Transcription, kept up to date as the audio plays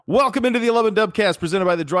Welcome into the 11 Dubcast presented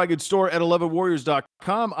by the Dry Goods Store at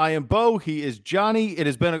 11warriors.com. I am Bo. He is Johnny.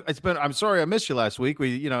 It's been, I'm sorry I missed you last week.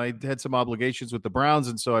 I had some obligations with the Browns,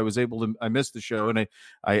 and so I missed the show, and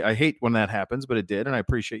I hate when that happens, but it did, and I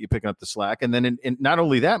appreciate you picking up the slack. And then in not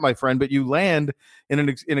only that, my friend, but you land in an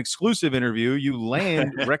exclusive interview, you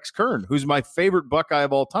land Rex Kern, who's my favorite Buckeye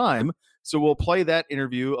of all time. So we'll play that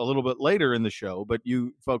interview a little bit later in the show, but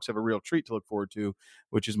you folks have a real treat to look forward to,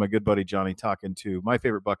 which is my good buddy Johnny talking to my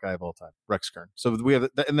favorite Buckeye of all time, Rex Kern. So we have,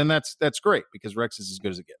 and then that's great because Rex is as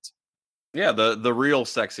good as it gets. Yeah, the real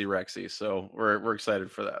sexy Rexy. So we're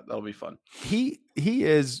excited for that. That'll be fun. He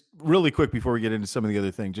is really quick before we get into some of the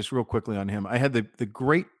other things. Just real quickly on him, I had the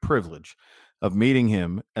great privilege of meeting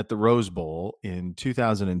him at the Rose Bowl in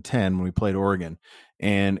 2010 when we played Oregon,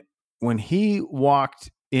 and when he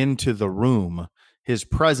walked into the room, his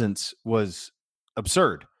presence was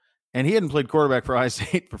absurd, and he hadn't played quarterback for Ohio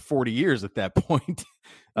State for 40 years at that point.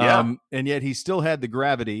 And yet he still had the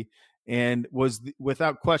gravity and was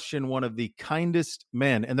without question one of the kindest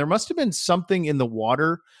men. And there must have been something in the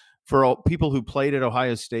water for all people who played at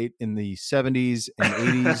Ohio State in the 70s and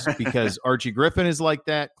 80s, because Archie Griffin is like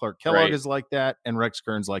that, Clark Kellogg is like that, and Rex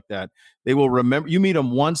Kern's like that. They will remember you meet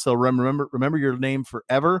them once, they'll remember your name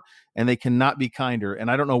forever, and they cannot be kinder.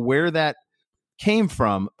 And I don't know where that came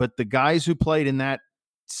from, but the guys who played in that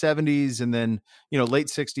 70s and then late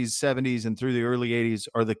 60s, 70s, and through the early 80s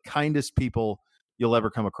are the kindest people you'll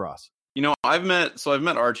ever come across. I've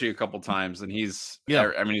met Archie a couple times, and he's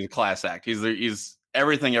a class act. He's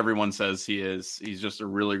everything everyone says he is. He's just a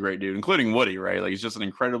really great dude, including Woody, right? Like, he's just an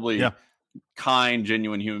incredibly kind,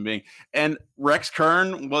 genuine human being. And Rex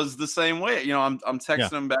Kern was the same way. I'm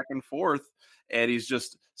texting him back and forth, and he's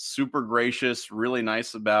just super gracious, really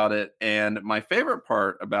nice about it. And my favorite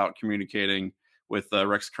part about communicating with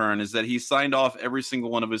Rex Kern is that he signed off every single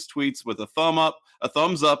one of his tweets with a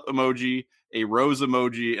thumbs up emoji, a rose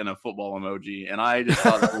emoji, and a football emoji. And I just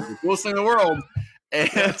thought that was the coolest thing in the world. And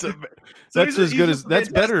that's as good as that's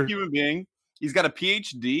better. Human being. He's got a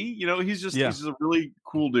PhD. He's just a really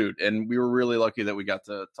cool dude, and we were really lucky that we got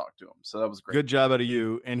to talk to him. So that was great. Good job out of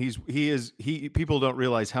you. And people don't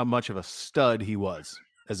realize how much of a stud he was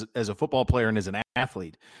as a football player and as an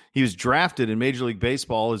athlete. He was drafted in Major League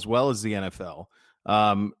Baseball as well as the NFL.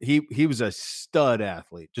 He was a stud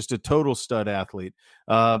athlete, just a total stud athlete.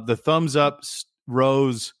 The thumbs up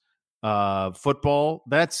rose football,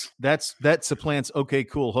 that supplants okay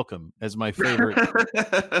cool hook 'em as my favorite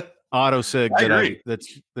auto sig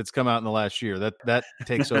that's come out in the last year. That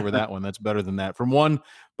takes over that one. That's better than that. From one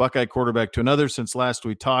Buckeye quarterback to another since last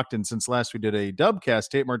we talked, and since last we did a Dubcast,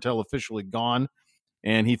 Tate Martell officially gone,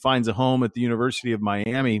 and he finds a home at the University of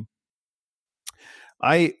Miami.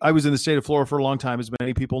 I was in the state of Florida for a long time, as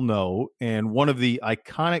many people know, and one of the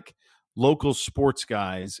iconic local sports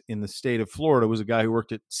guys in the state of Florida was a guy who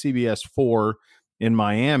worked at CBS 4 in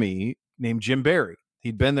Miami named Jim Barry.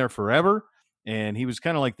 He'd been there forever, and he was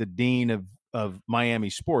kind of like the dean of Miami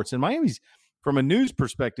sports. And Miami's, from a news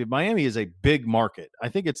perspective, Miami is a big market. I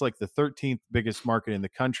think it's like the 13th biggest market in the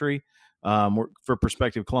country. For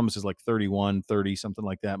perspective, Columbus is like 31, 30, something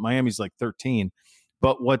like that. Miami's like 13.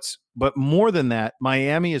 But more than that,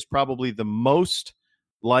 Miami is probably the most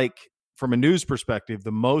like, from a news perspective,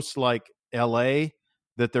 the most like LA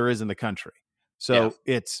that there is in the country. So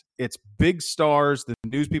it's big stars. The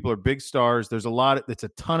news people are big stars. There's it's a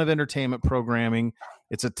ton of entertainment programming.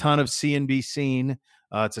 It's a ton of CNBC.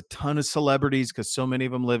 It's a ton of celebrities because so many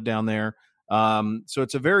of them live down there. So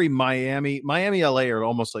it's a very Miami, LA are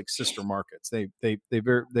almost like sister markets. They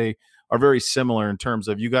are very similar in terms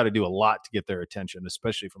of you got to do a lot to get their attention,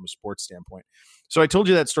 especially from a sports standpoint. So I told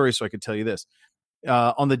you that story so I could tell you this.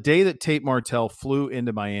 On the day that Tate Martell flew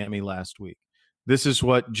into Miami last week, this is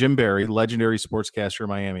what Jim Barry, legendary sportscaster in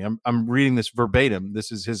Miami, I'm reading this verbatim.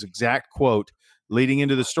 This is his exact quote leading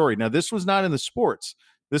into the story. Now, this was not in the sports.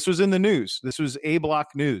 This was in the news. This was A Block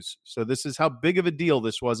News. So this is how big of a deal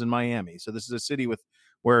this was in Miami. So this is a city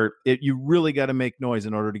where you really got to make noise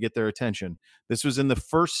in order to get their attention. This was in the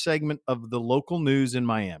first segment of the local news in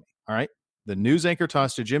Miami. All right. The news anchor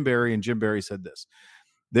tossed to Jim Barry, and Jim Barry said this.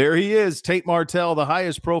 There he is, Tate Martell, the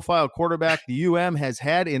highest profile quarterback the UM has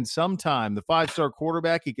had in some time. The 5-star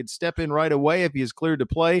quarterback, he could step in right away if he is cleared to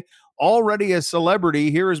play. Already a celebrity,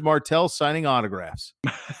 here is Martell signing autographs.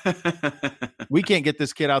 We can't get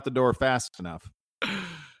this kid out the door fast enough.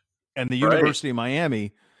 And the University of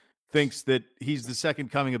Miami thinks that he's the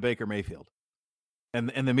second coming of Baker Mayfield, and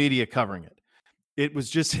the media covering it. It was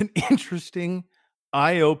just an interesting,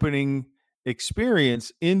 eye-opening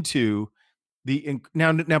experience into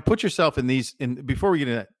now put yourself in before we get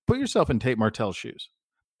into that, put yourself in Tate Martell's shoes.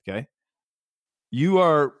 Okay. You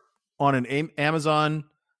are on an Amazon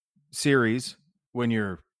series when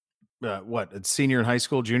you're it's senior in high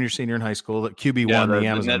school, junior, senior in high school, that QB1, the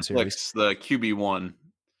Amazon Netflix, series. The QB1.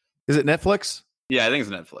 Is it Netflix? Yeah, I think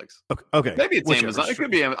it's Netflix. Okay. Maybe it's Amazon. It could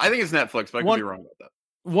be Amazon. I think it's Netflix, but I could be wrong about that.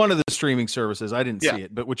 One of the streaming services. I didn't see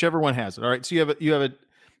it, but whichever one has it. All right. So you have a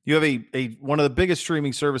one of the biggest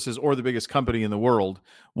streaming services or the biggest company in the world.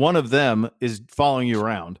 One of them is following you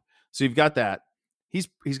around. So you've got that.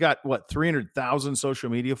 He's got what, 300,000 social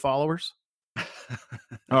media followers. All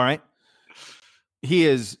right. He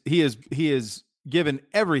is given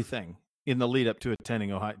everything in the lead up to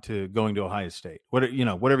going to Ohio State.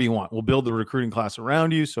 Whatever you want. We'll build the recruiting class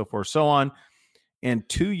around you, so forth, so on. And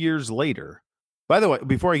 2 years later, by the way,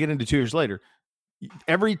 before I get into 2 years later,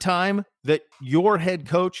 every time that your head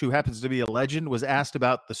coach, who happens to be a legend, was asked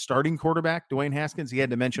about the starting quarterback, Dwayne Haskins, he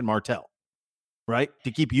had to mention Martell, right?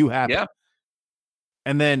 To keep you happy. Yeah.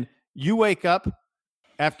 And then you wake up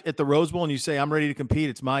at the Rose Bowl and you say, I'm ready to compete.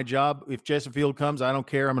 It's my job. If Justin Fields comes, I don't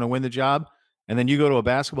care. I'm going to win the job. And then you go to a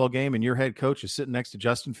basketball game and your head coach is sitting next to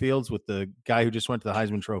Justin Fields with the guy who just went to the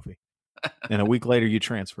Heisman Trophy. And a week later you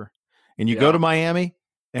transfer. And you go to Miami,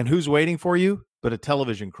 and who's waiting for you but a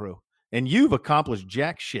television crew? And you've accomplished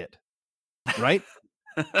jack shit, right?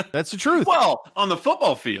 That's the truth. Well, on the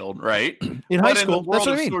football field, right? In high school, in the world that's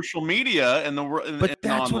what I mean. Social media and the world, but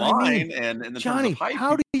that's online, what I mean. and in the Johnny, terms of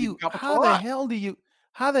hype,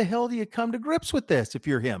 how the hell do you come to grips with this if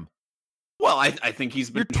you're him? Well, I think he's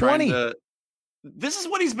been trying to. This is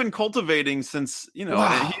what he's been cultivating since, he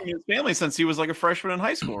and his family, since he was like a freshman in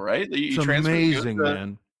high school, right? It's amazing,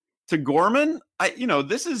 man. To Gorman,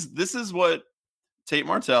 this is what Tate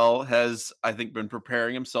Martell has, I think, been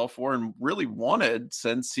preparing himself for and really wanted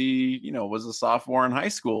since he, was a sophomore in high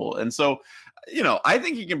school. And so, I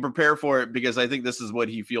think he can prepare for it because I think this is what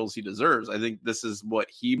he feels he deserves. I think this is what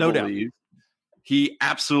he believes he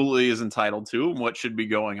absolutely is entitled to and what should be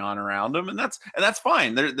going on around him. And that's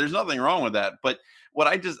fine. There's nothing wrong with that. But what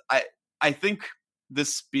I think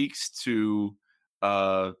this speaks to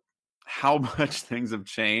how much things have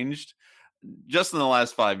changed just in the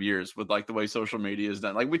last 5 years with like the way social media is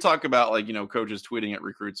done. Like we talk about like, coaches tweeting at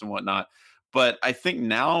recruits and whatnot, but I think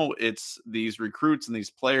now it's these recruits and these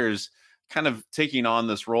players kind of taking on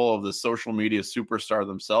this role of the social media superstar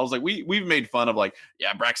themselves. Like we've made fun of like,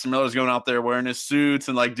 Braxton Miller's going out there wearing his suits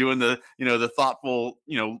and like doing the, the thoughtful,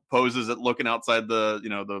 poses at looking outside the,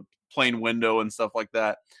 the plane window and stuff like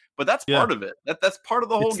that. But that's part of it. That's part of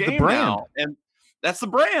the whole game now. And that's the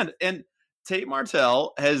brand. And Tate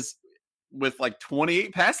Martell has, with like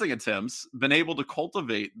 28 passing attempts, been able to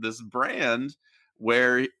cultivate this brand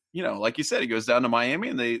where, like you said, he goes down to Miami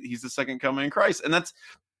and he's the second coming of Christ. And that's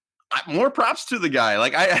more props to the guy.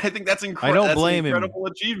 Like, I think that's incredible. I don't blame him. Incredible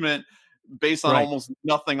achievement based on almost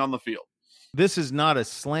nothing on the field. This is not a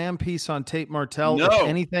slam piece on Tate Martell. No, if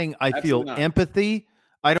anything, I feel empathy.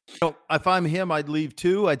 I don't. If I'm him, I'd leave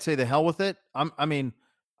too. I'd say the hell with it.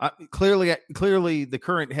 Clearly, the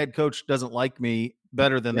current head coach doesn't like me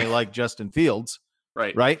better than they like Justin Fields.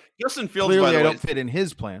 Right. Justin Fields. Clearly, by the I way, don't fit in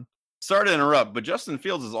his plan. Sorry to interrupt, but Justin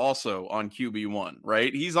Fields is also on QB1,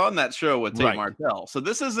 right? He's on that show with Tate Martell. So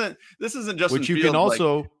this isn't Justin Fields. Which you can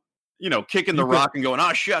also, kicking the rock and going,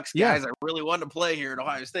 "Oh shucks, guys, I really wanted to play here at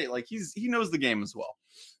Ohio State." Like he knows the game as well.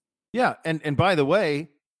 Yeah, and by the way,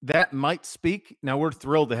 that might speak. Now we're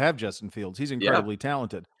thrilled to have Justin Fields. He's incredibly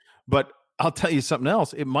talented, but I'll tell you something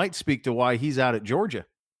else. It might speak to why he's out at Georgia.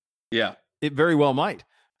 Yeah, it very well might.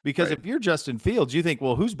 Because if you're Justin Fields, you think,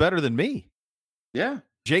 well, who's better than me? Yeah.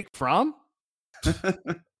 Jake Fromm?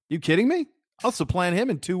 You kidding me? I'll supplant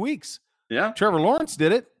him in 2 weeks. Yeah. Trevor Lawrence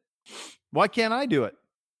did it. Why can't I do it?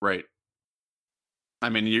 Right. I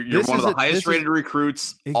mean, you're one of the highest rated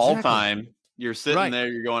recruits all time. You're sitting there,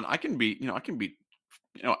 you're going, I can beat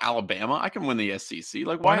Alabama. I can win the SEC.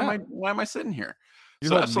 Like, why am I sitting here?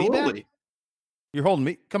 You're holding me back? You're holding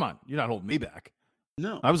me. Come on. You're not holding me back.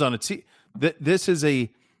 No. I was on a team.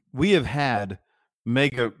 We have had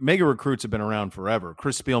mega recruits have been around forever.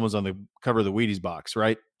 Chris Spielman's on the cover of the Wheaties box,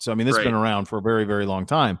 right? So, I mean, this has been around for a very, very long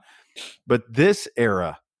time. But this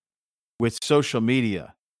era with social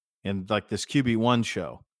media and like this QB1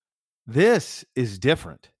 show, this is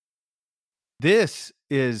different. There is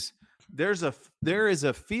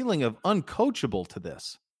a feeling of uncoachable to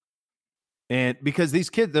this. And because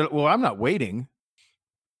these kids, I'm not waiting.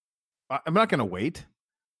 I'm not going to wait.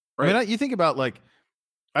 Right. I mean, you think about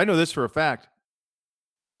I know this for a fact.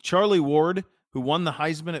 Charlie Ward, who won the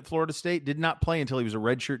Heisman at Florida State, did not play until he was a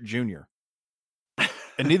redshirt junior.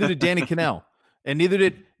 And neither did Danny Cannell. And neither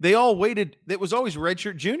did they all waited. It was always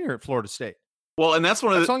redshirt junior at Florida State. Well, and that's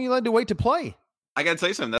one of the song you had to wait to play. I got to tell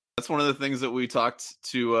you something. That's one of the things that we talked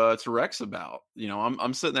to Rex about.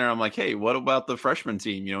 I'm sitting there. I'm like, hey, what about the freshman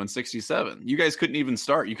team? In '67, you guys couldn't even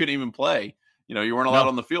start. You couldn't even play. You weren't allowed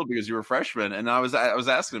on the field because you were freshmen. And I was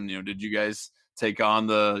asking them, did you guys take on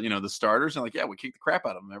the starters? And like, yeah, we kick the crap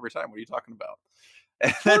out of them every time. What are you talking about?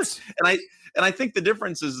 And I think the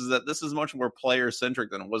difference is that this is much more player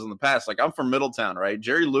centric than it was in the past. Like, I'm from Middletown, right?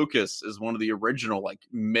 Jerry Lucas is one of the original like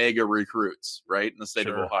mega recruits, right, in the state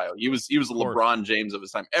of Ohio. He was a LeBron James of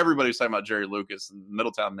his time. Everybody was talking about Jerry Lucas and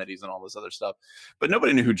Middletown Middies and all this other stuff, but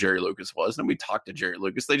nobody knew who Jerry Lucas was. Nobody talked to Jerry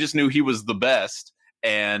Lucas. They just knew he was the best,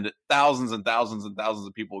 and thousands and thousands and thousands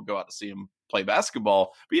of people would go out to see him play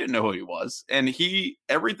basketball, but you didn't know who he was. And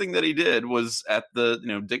everything that he did was at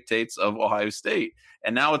the dictates of Ohio State.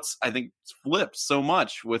 And now I think it's flipped so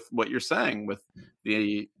much with what you're saying with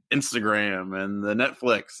the Instagram and the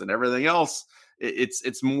Netflix and everything else.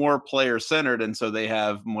 It's more player centered, and so they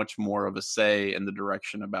have much more of a say in the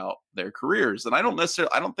direction about their careers. And I don't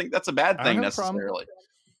think that's a bad thing necessarily.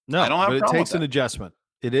 No, I don't have but it takes an adjustment.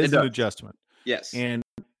 It is an adjustment. Yes. And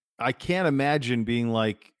I can't imagine being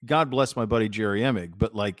like, God bless my buddy Jerry Emig,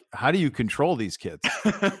 but like, how do you control these kids?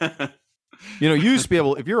 You used to be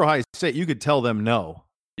able, if you're Ohio State, you could tell them no.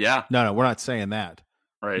 Yeah. No, we're not saying that.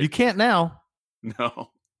 Right. You can't now. No.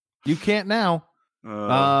 You can't now.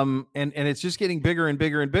 And it's just getting bigger and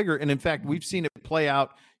bigger and bigger. And in fact, we've seen it play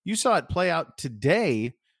out. You saw it play out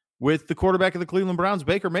today with the quarterback of the Cleveland Browns,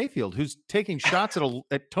 Baker Mayfield, who's taking shots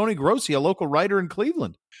at Tony Grossi, a local writer in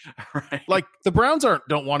Cleveland. Right. Like, the Browns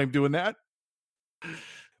don't want him doing that.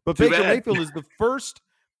 But Too Baker bad. Mayfield is the first.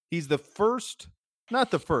 He's the first,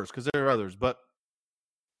 not the first, because there are others, but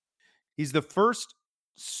he's the first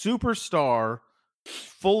superstar,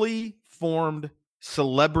 fully formed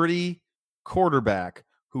celebrity quarterback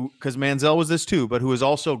who, because Manziel was this too, but who is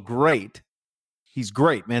also great. He's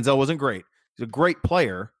great. Manziel wasn't great. He's a great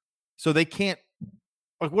player. So they can't,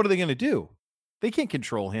 like, what are they going to do? They can't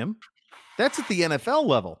control him. That's at the NFL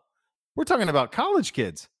level. We're talking about college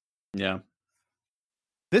kids. Yeah.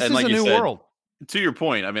 This is a new world. To your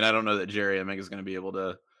point, I mean, I don't know that Jerry Emig is going to be able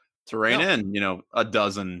to rein in, a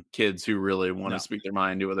dozen kids who really want to speak their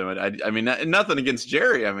mind, do what they want. I mean, nothing against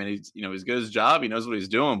Jerry. I mean, he's good at his job. He knows what he's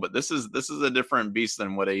doing, but this is a different beast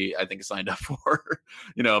than what he, I think, signed up for,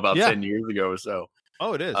 about 10 years ago or so.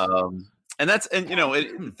 Oh, it is.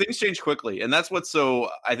 Things change quickly, and that's what's so,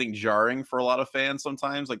 I think, jarring for a lot of fans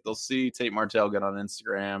sometimes. Like, they'll see Tate Martell get on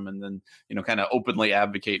Instagram and then, kind of openly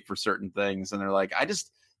advocate for certain things, and they're like,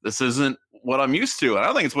 this isn't what I'm used to. And I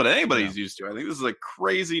don't think it's what anybody's used to. I think this is a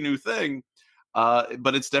crazy new thing,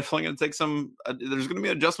 but it's definitely going to take there's going to be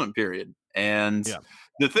an adjustment period. And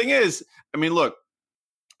the thing is, I mean, look,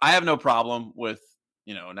 I have no problem with,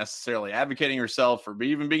 necessarily advocating yourself or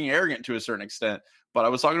even being arrogant to a certain extent. But I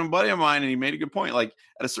was talking to a buddy of mine, and he made a good point. Like,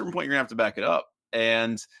 at a certain point, you're gonna have to back it up.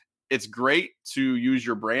 And it's great to use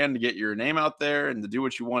your brand to get your name out there and to do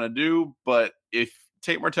what you want to do. But if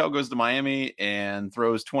Tate Martell goes to Miami and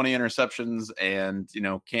throws 20 interceptions and,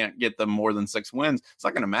 can't get them more than 6 wins, it's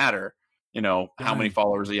not going to matter, how many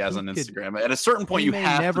followers he has on Instagram. At a certain point, you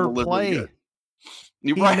have never to play.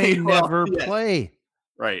 He may never play.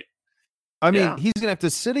 Right. I mean, he's going to have to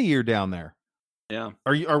sit a year down there. Yeah.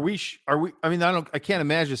 Are we, I mean, I can't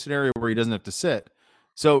imagine a scenario where he doesn't have to sit.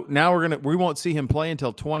 So now we won't see him play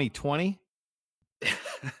until 2020.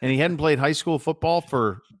 And he hadn't played high school football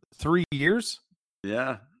for 3 years.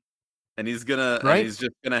 Yeah. And he's just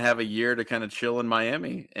gonna have a year to kind of chill in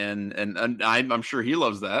Miami, and I'm sure he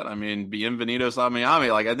loves that. I mean, bienvenidos a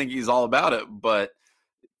Miami. Like, I think he's all about it, but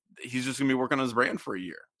he's just gonna be working on his brand for a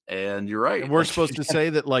year. And you're right. And we're supposed to say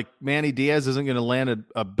that, like, Manny Diaz isn't going to land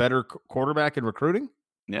a better quarterback in recruiting.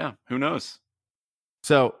 Yeah, who knows?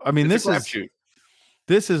 So, I mean, this is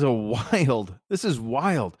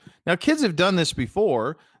wild. Now, kids have done this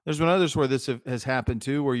before. There's been others where this has happened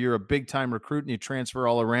too, where you're a big time recruit and you transfer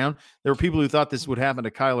all around. There were people who thought this would happen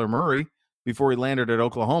to Kyler Murray before he landed at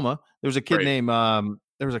Oklahoma. There was a kid named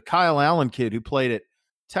there was a Kyle Allen kid who played at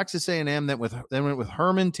Texas A&M, then went with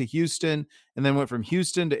Herman to Houston, and then went from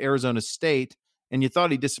Houston to Arizona State. And you thought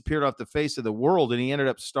he disappeared off the face of the world, and he ended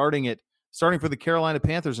up starting for the Carolina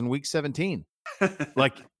Panthers in Week 17.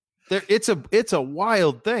 Like, it's a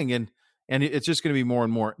wild thing, and it's just going to be more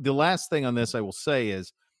and more. The last thing on this I will say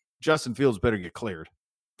is Justin Fields better get cleared.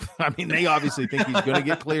 I mean, they obviously think he's going to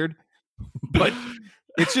get cleared, but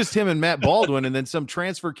it's just him and Matt Baldwin, and then some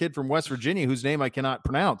transfer kid from West Virginia whose name I cannot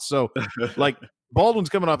pronounce. So, like, Baldwin's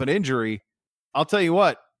coming off an injury. I'll tell you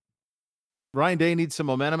what, Ryan Day needs some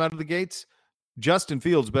momentum out of the gates. Justin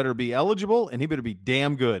Fields better be eligible, and he better be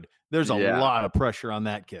damn good. There's a lot of pressure on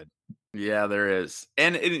that kid. Yeah, there is.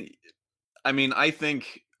 And I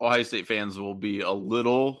think Ohio State fans will be a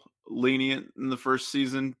little lenient in the first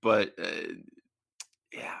season, but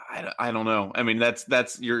yeah, I don't know. I mean,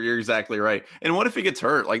 that's you're exactly right. And what if he gets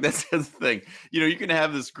hurt? Like that's the thing. You can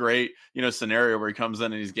have this great scenario where he comes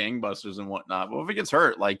in and he's gangbusters and whatnot. But if he gets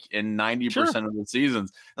hurt, like in 90% of the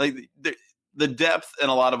seasons, like the depth in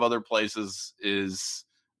a lot of other places is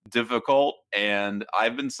difficult. And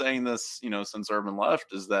I've been saying this, since Urban left,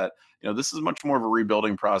 is that this is much more of a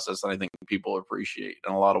rebuilding process than I think people appreciate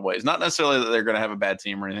in a lot of ways. Not necessarily that they're going to have a bad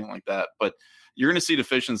team or anything like that, but you're going to see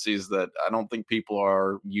deficiencies that I don't think people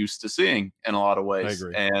are used to seeing in a lot of ways. I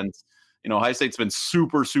agree. And, Ohio State's been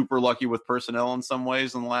super, super lucky with personnel in some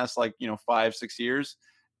ways in the last 5-6 years.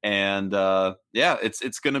 And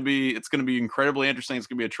it's going to be incredibly interesting. It's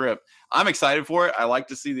going to be a trip. I'm excited for it. I like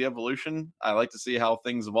to see the evolution. I like to see how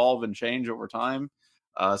things evolve and change over time,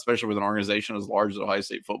 especially with an organization as large as Ohio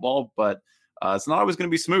State football. But it's not always going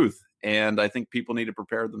to be smooth. And I think people need to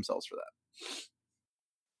prepare themselves for that.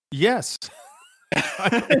 Yes. I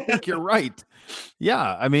think you're right.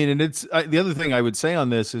 Yeah, I mean, and it's the other thing I would say on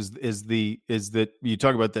this is that you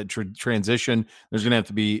talk about that transition. There's going to have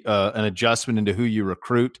to be an adjustment into who you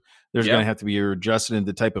recruit. There's going to have to be a adjustment in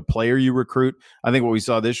the type of player you recruit. I think what we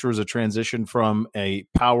saw this year was a transition from a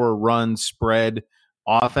power run spread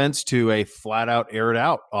offense to a flat out aired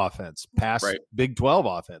out offense, past Big 12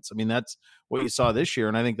 offense. I mean, that's what you saw this year,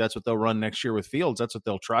 and I think that's what they'll run next year with Fields. That's what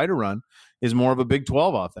they'll try to run, is more of a Big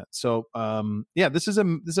 12 offense. So, this is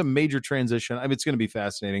a major transition. I mean, it's going to be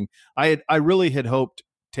fascinating. I really had hoped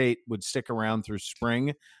Tate would stick around through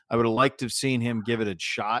spring. I would have liked to have seen him give it a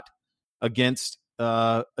shot against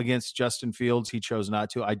Justin Fields. He chose not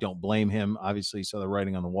to. I don't blame him. Obviously, he saw the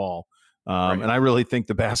writing on the wall. And I really think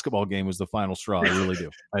the basketball game was the final straw. I really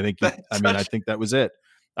do. I think. I think that was it.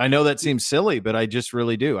 I know that seems silly, but I just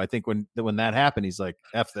really do. I think when that happened, he's like,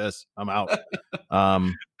 "F this, I'm out."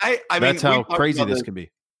 That's how crazy this can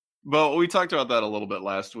be. But we talked about that a little bit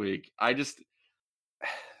last week. I just,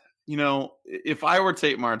 if I were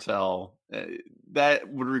Tate Martell, that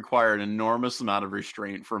would require an enormous amount of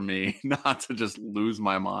restraint for me not to just lose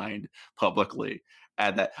my mind publicly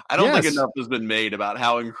at that. I don't think enough has been made about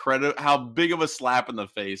how big of a slap in the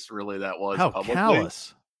face really that was. How publicly.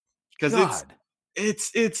 Callous. Because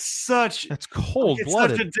it's such cold-blooded. It's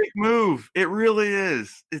such a dick move. It really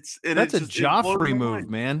is. That's a Joffrey move,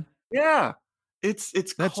 man. Yeah. That's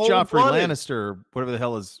Joffrey Lannister, whatever the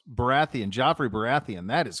hell is Baratheon, Joffrey Baratheon.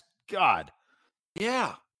 That is God.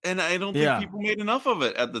 Yeah. And I don't think people made enough of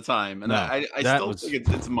it at the time. And I still think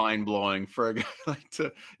it's mind blowing for a guy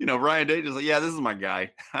Ryan Day is like, yeah, this is my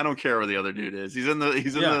guy. I don't care where the other dude is. He's in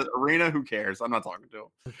the arena. Who cares? I'm not talking to him.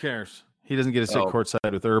 Who cares? He doesn't get to sit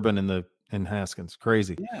courtside with Urban and Haskins.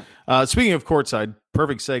 Crazy. Yeah. Speaking of courtside,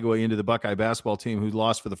 perfect segue into the Buckeye basketball team who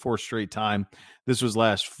lost for the fourth straight time. This was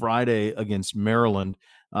last Friday against Maryland.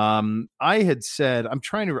 I had said,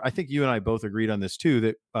 I think you and I both agreed on this too,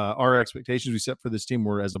 that our expectations we set for this team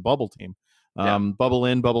were as a bubble team. Bubble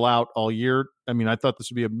in, bubble out all year. I mean, I thought this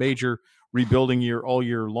would be a major rebuilding year all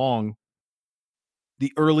year long.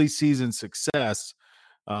 The early season success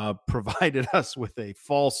provided us with a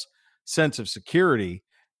false sense of security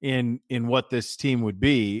in what this team would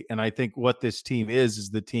be. And I think what this team is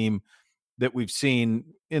the team that we've seen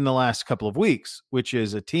in the last couple of weeks, which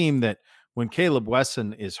is a team that when Caleb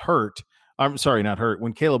Wesson is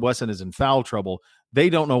when Caleb Wesson is in foul trouble, they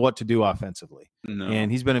don't know what to do offensively. No.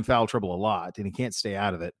 And he's been in foul trouble a lot and he can't stay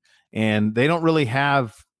out of it. And they don't really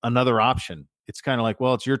have another option. It's kind of like,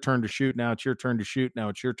 well, it's your turn to shoot. Now it's your turn to shoot. Now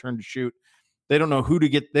it's your turn to shoot. They don't know who to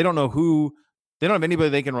get. They don't have anybody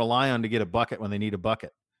they can rely on to get a bucket when they need a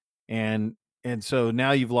bucket. And so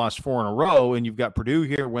now you've lost 4 in a row, and you've got Purdue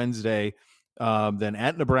here Wednesday, then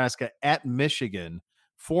at Nebraska, at Michigan.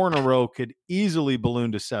 4 in a row could easily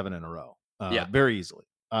balloon to 7 in a row. Very easily.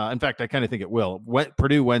 In fact, I kind of think it will.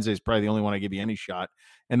 Purdue Wednesday is probably the only one I give you any shot,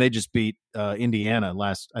 and they just beat Indiana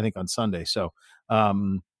on Sunday. So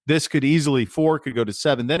this could easily 4 could go to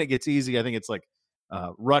 7. Then it gets easy. I think it's like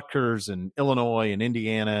Rutgers and Illinois and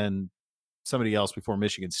Indiana and somebody else before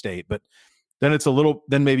Michigan State, but then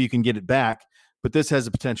then maybe you can get it back. But this has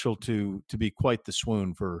the potential to be quite the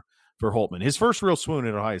swoon for Holtman. His first real swoon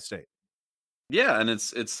at Ohio State. Yeah, and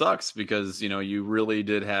it sucks because you really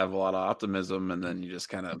did have a lot of optimism, and then you just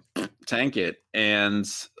kind of tank it, and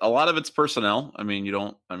a lot of it's personnel.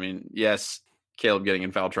 Yes, Caleb getting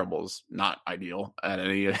in foul trouble is not ideal at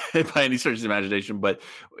by any stretch of the imagination, but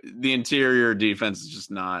the interior defense is just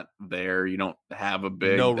not there. You don't have a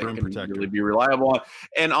big that can really be reliable on,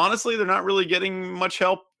 and honestly, they're not really getting much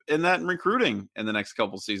help in that in recruiting in the next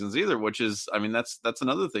couple seasons either, which is, that's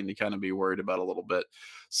another thing to kind of be worried about a little bit.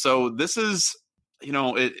 So this is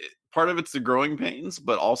part of it's the growing pains,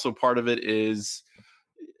 but also part of it is,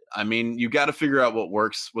 I mean, you got to figure out what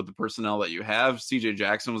works with the personnel that you have. CJ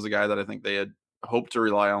Jackson was a guy that I think they had hoped to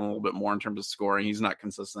rely on a little bit more in terms of scoring. He's not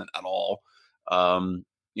consistent at all.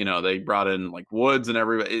 They brought in like Woods and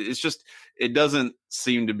everybody. It's just, it doesn't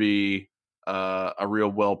seem to be a real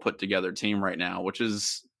well put together team right now, which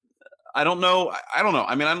is, I don't know. I don't know.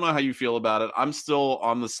 I mean, I don't know how you feel about it. I'm still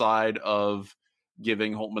on the side of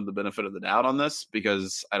giving Holtman the benefit of the doubt on this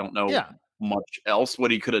because I don't know much else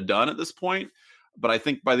what he could have done at this point. But I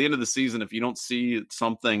think by the end of the season, if you don't see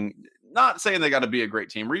something, not saying they got to be a great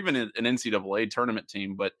team or even an NCAA tournament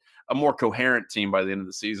team, but a more coherent team by the end of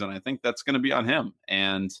the season, I think that's going to be on him.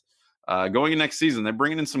 And going in next season, they're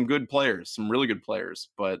bringing in some good players, some really good players,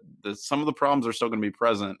 but some of the problems are still going to be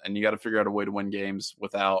present, and you got to figure out a way to win games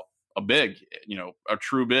without a big, a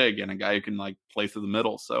true big and a guy who can like play through the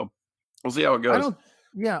middle. So we'll see how it goes.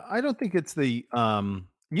 I don't think it's the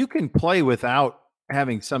you can play without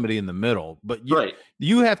having somebody in the middle, but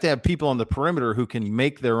you have to have people on the perimeter who can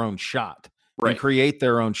make their own shot and create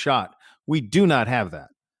their own shot. We do not have that.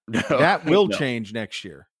 That will change next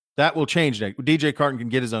year. That will change next. DJ Carton can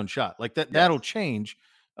get his own shot like that. Yes. That'll change.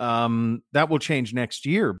 That will change next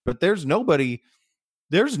year. But there's nobody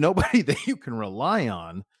that you can rely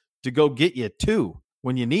on to go get you two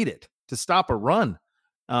when you need it to stop a run.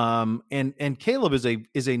 And Caleb is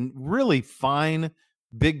a really fine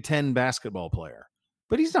Big Ten basketball player,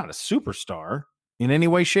 but he's not a superstar in any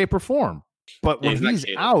way, shape, or form. But when he's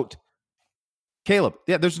out, Caleb,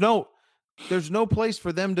 there's no place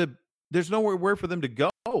for them to. There's nowhere for them to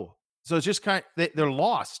go. So it's just they're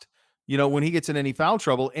lost. When he gets in any foul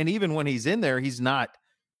trouble, and even when he's in there, he's not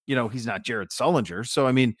Jared Sullinger. So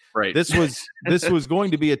I mean, this was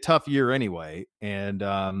going to be a tough year anyway, and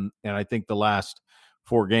I think the last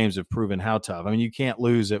 4 games have proven how tough. I mean, you can't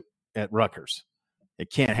lose at Rutgers.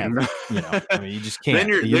 It can't happen. I mean, you just can't.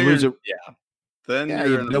 You lose it. Yeah. Then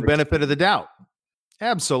you have no benefit of the doubt.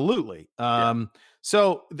 Absolutely.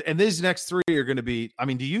 So, and these next 3 are going to be, I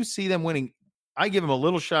mean, do you see them winning? I give them a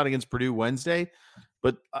little shot against Purdue Wednesday,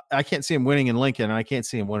 but I can't see them winning in Lincoln, and I can't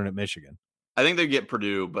see them winning at Michigan. I think they get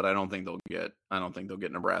Purdue, but I don't think they'll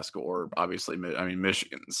get Nebraska or obviously, I mean,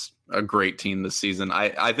 Michigan's a great team this season.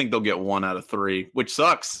 I think they'll get 1 out of 3, which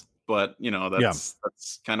sucks, but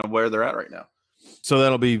that's kind of where they're at right now. So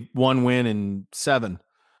that'll be 1 win and 7,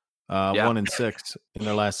 1 and 6 in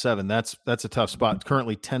their last 7. That's a tough spot.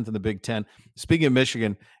 Currently 10th in the Big Ten. Speaking of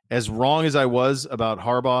Michigan, as wrong as I was about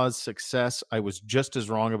Harbaugh's success, I was just as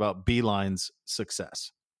wrong about Beilein's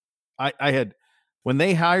success. When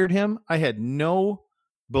they hired him, I had no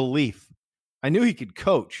belief. I knew he could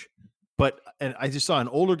coach, and I just saw an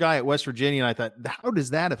older guy at West Virginia, and I thought, how does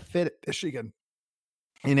that fit at Michigan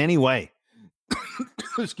in any way?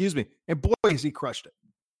 Excuse me. And boy, has he crushed it.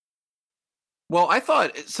 Well, I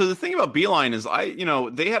thought so. The thing about Beilein is,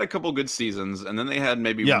 they had a couple good seasons, and then they had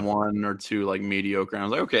maybe 1 or 2 like mediocre. And I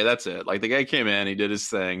was like, okay, that's it. Like the guy came in, he did his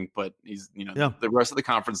thing, but he's the rest of the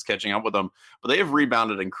conference is catching up with him. But they have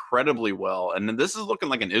rebounded incredibly well, and this is looking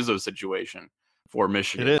like an Izzo situation for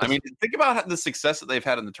Michigan. I mean, think about the success that they've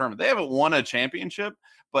had in the tournament. They haven't won a championship,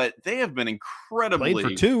 but they have been incredibly played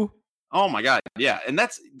for 2. Oh my God, yeah, and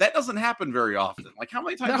that doesn't happen very often. Like how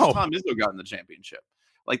many times has Tom Izzo gotten the championship?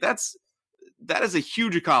 Like that is a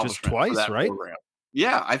huge accomplishment. Just twice, for that right? Program.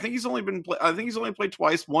 Yeah, I think he's only played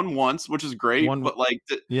twice, won once, which is great. But like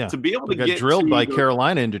to be able to get drilled by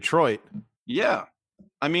Carolina in Detroit. Yeah,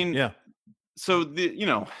 I mean, So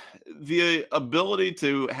the ability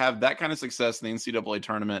to have that kind of success in the NCAA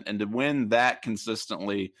tournament and to win that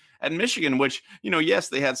consistently at Michigan, which yes,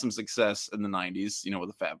 they had some success in the '90s, with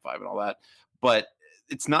the Fab Five and all that, but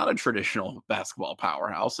it's not a traditional basketball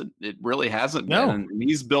powerhouse. It really hasn't been. And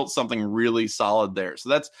he's built something really solid there. So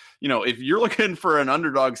that's, if you're looking for an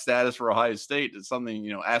underdog status for Ohio State, it's something,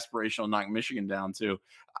 aspirational, knock Michigan down to.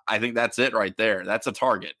 I think that's it right there. That's a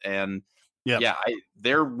target. And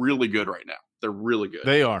they're really good right now. They're really good.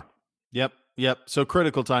 They are. Yep. So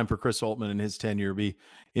critical time for Chris Holtman and his tenure. Be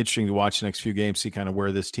interesting to watch the next few games, see kind of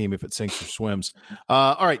where this team, if it sinks or swims.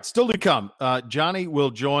 All right, still to come. Johnny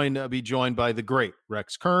will be joined by the great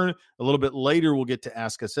Rex Kern. A little bit later, we'll get to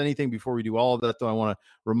Ask Us Anything. Before we do all of that, though, I want to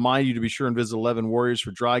remind you to be sure and visit 11 Warriors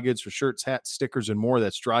for dry goods, for shirts, hats, stickers, and more.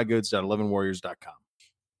 That's drygoods.11warriors.com.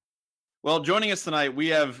 Well, joining us tonight,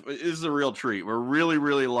 this is a real treat. We're really,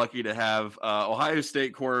 really lucky to have Ohio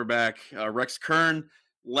State quarterback Rex Kern,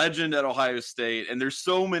 legend at Ohio State. And there's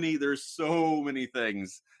so many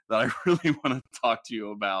things that I really want to talk to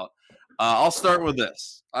you about. I'll start with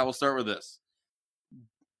this. I will start with this.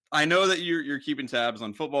 I know that you're keeping tabs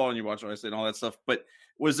on football and you watch Ohio State and all that stuff, but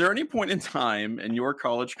Was there any point in time in your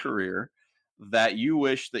college career that you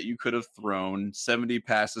wish that you could have thrown 70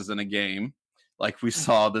 passes in a game like we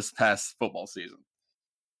saw this past football season?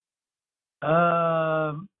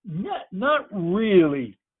 Not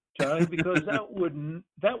really, Johnny, because that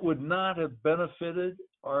would not have benefited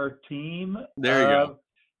our team. There you go.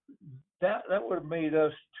 That would have made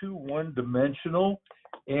us too one-dimensional.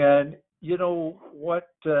 And you know what?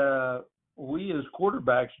 We as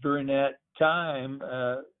quarterbacks during that time,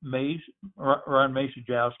 Ron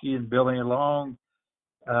Masajowski and Billy Long,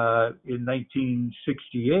 in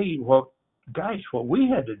 1968. Well, guys, what we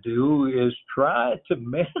had to do is try to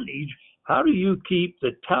manage. How do you keep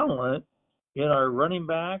the talent in our running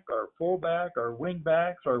back, our fullback, our wing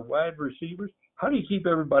backs, our wide receivers? How do you keep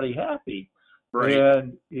everybody happy? Right.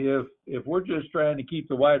 And if we're just trying to keep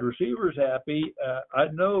the wide receivers happy, I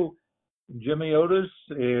know Jimmy Otis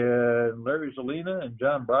and Larry Zelina and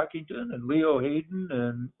John Brockington and Leo Hayden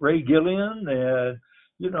and Ray Gillian and,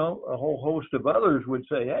 you know, a whole host of others would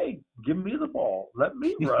say, hey, give me the ball. Let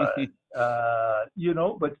me run. You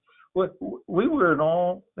know, but we were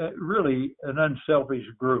really an unselfish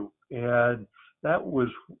group. And that was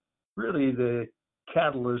really the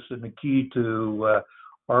catalyst and the key to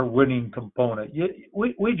our winning component.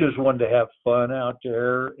 We just wanted to have fun out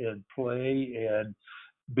there and play and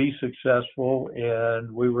be successful, and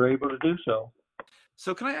we were able to do so.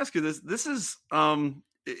 So can I ask you this? This is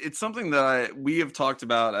it's something that we have talked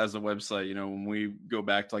about as a website, you know, when we go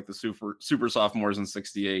back to like the super sophomores in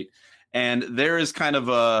 68. And there is kind of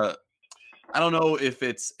I don't know if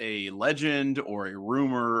it's a legend or a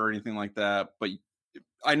rumor or anything like that, but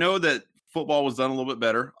I know that football was done a little bit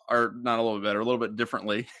better, or not a little bit better, a little bit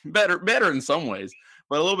differently, better in some ways,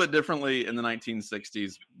 but a little bit differently in the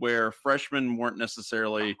 1960s, where freshmen weren't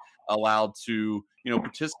necessarily allowed to, you know,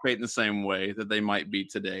 participate in the same way that they might be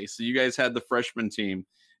today. So you guys had the freshman team.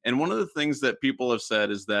 And one of the things that people have said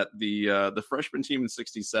is that the freshman team in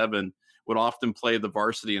 67 would often play the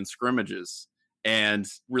varsity in scrimmages and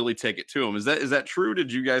really take it to them. Is that true? Did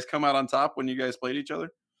you guys come out on top when you guys played each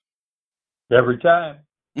other? Every time.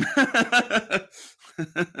 And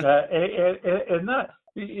not,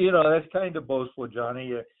 you know, that's kind of boastful,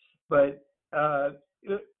 Johnny, but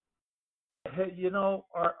you know,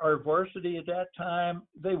 our varsity at that time,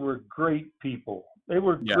 they were great people. They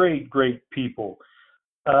were great people.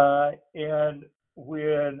 And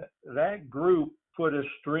when that group put a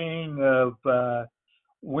string of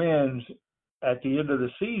wins at the end of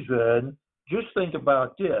the season, just think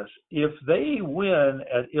about this. If they win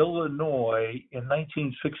at Illinois in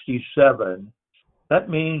 1967, that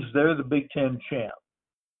means they're the Big Ten champ.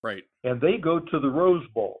 Right. And they go to the Rose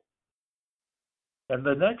Bowl. And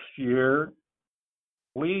the next year,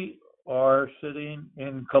 we are sitting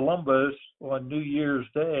in Columbus on New Year's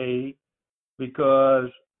Day because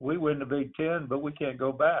we win the Big Ten, but we can't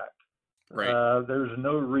go back. Right. There's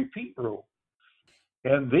no repeat rule.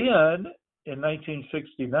 And then in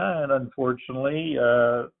 1969, unfortunately,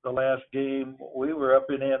 the last game, we were up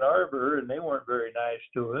in Ann Arbor, and they weren't very nice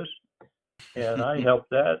to us. And I helped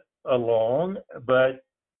that along. But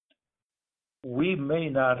we may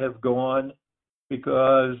not have gone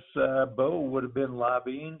because Bo would have been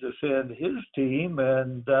lobbying to send his team.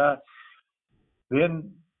 And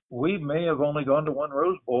then we may have only gone to one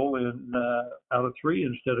Rose Bowl out of three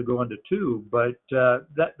instead of going to two. But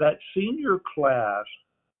that senior class,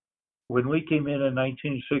 when we came in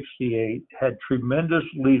 1968, had tremendous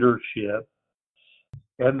leadership,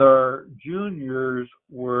 and our juniors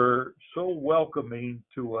were so welcoming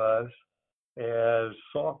to us as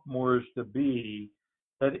sophomores to be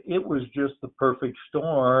that it was just the perfect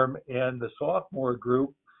storm. And the sophomore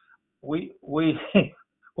group, we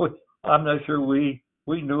I'm not sure we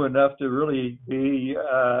knew enough to really be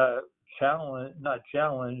not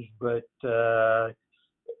challenged, but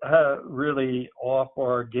really off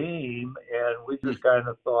our game, and we just kind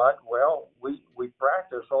of thought, well, we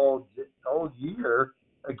practice all year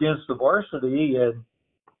against the varsity, and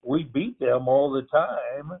we beat them all the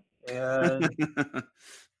time. And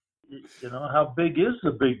you know, how big is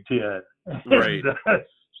the Big Ten? Right. And,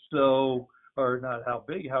 so, or not how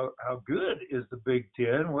big, how good is the Big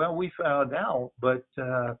Ten? Well, we found out, but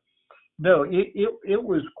no, it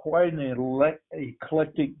was quite an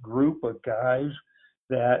eclectic group of guys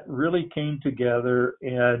that really came together,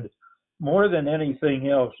 and more than anything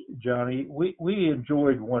else, Johnny, we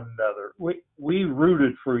enjoyed one another. We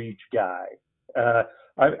rooted for each guy.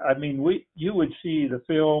 I mean, you would see the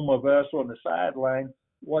film of us on the sideline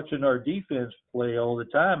watching our defense play all the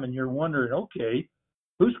time, and you're wondering, okay,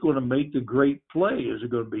 who's going to make the great play? Is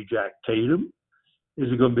it going to be Jack Tatum?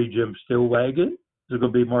 Is it going to be Jim Stillwagon? it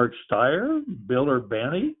going to be Mark Steyer, Bill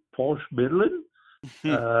Urbani, Paul Schmidlin?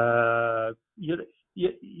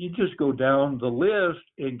 You just go down the list,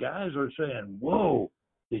 and guys are saying, "Whoa,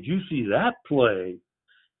 did you see that play?"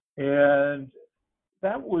 And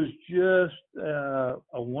that was just a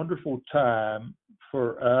wonderful time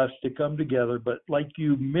for us to come together. But like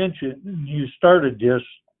you mentioned, you started this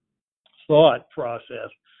thought process,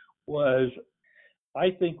 was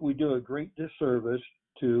I think we do a great disservice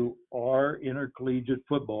to our intercollegiate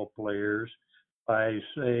football players by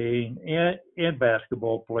saying, and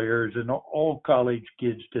basketball players and all college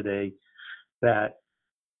kids today, that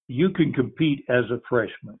you can compete as a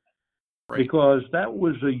freshman. Right. Because that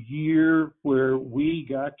was a year where we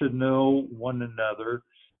got to know one another.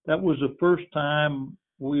 That was the first time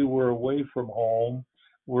we were away from home.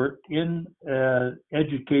 We're in an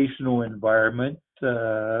educational environment.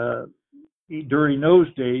 During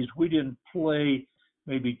those days, we didn't play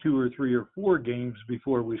maybe 2 or 3 or 4 games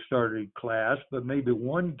before we started class, but maybe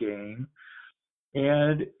one game.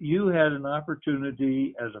 And you had an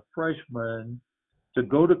opportunity as a freshman to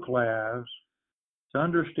go to class, to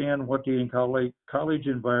understand what the college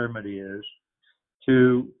environment is,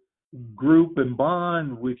 to group and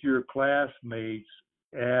bond with your classmates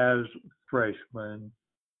as freshmen,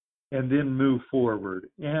 and then move forward.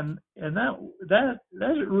 And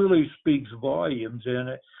that really speaks volumes.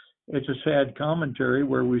 And it's a sad commentary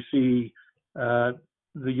where we see the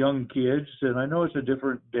young kids, and I know it's a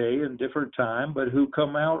different day and different time, but who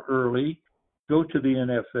come out early, go to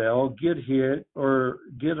the NFL, get hit or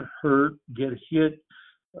get hurt, get hit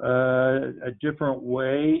a different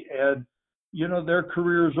way, and their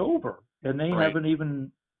career's over, and they haven't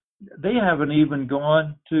even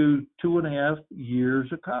gone to 2.5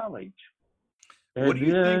 years of college. And what do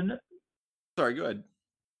you think? Sorry, go ahead.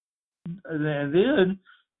 And then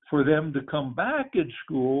for them to come back in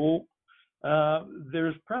school,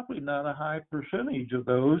 there's probably not a high percentage of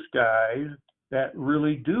those guys that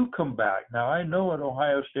really do come back. Now, I know at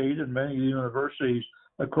Ohio State and many universities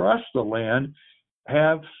across the land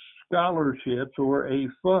have scholarships or a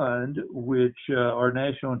fund, which our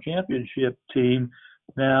national championship team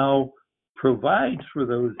now provides for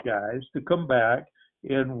those guys to come back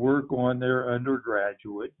and work on their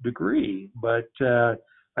undergraduate degree. But I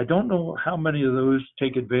don't know how many of those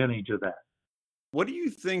take advantage of that. What do you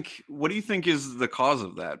think is the cause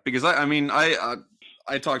of that? Because I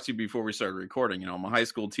talked to you before we started recording. I'm a high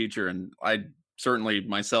school teacher, and I certainly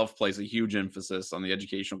myself place a huge emphasis on the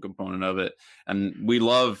educational component of it. And we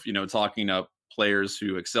love, talking up players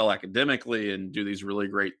who excel academically and do these really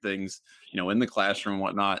great things, in the classroom and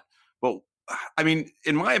whatnot. But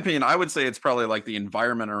in my opinion, I would say it's probably like the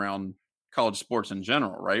environment around college sports in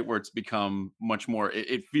general, right? Where it's become much more,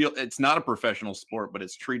 it's not a professional sport, but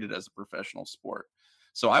it's treated as a professional sport.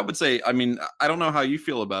 So I would say, I don't know how you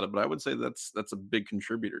feel about it, but I would say that's a big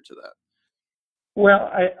contributor to that. Well,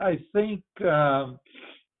 I think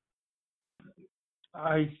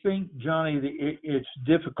Johnny, it's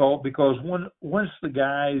difficult because once the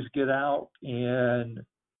guys get out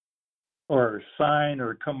or sign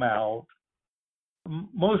or come out,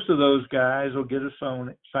 most of those guys will get a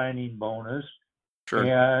signing bonus. Sure.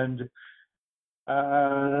 And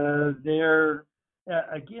their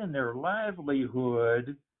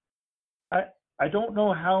livelihood, I don't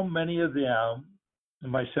know how many of them,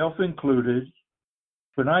 myself included,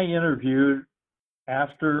 when I interviewed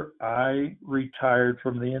after I retired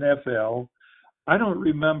from the NFL, I don't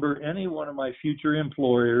remember any one of my future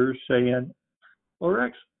employers saying, "Well,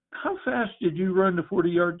 Rex, how fast did you run the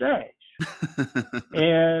 40-yard dash?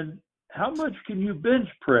 And how much can you bench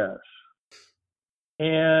press?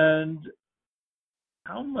 And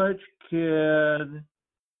how much can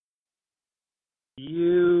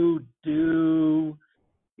you do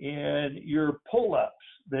in your pull-ups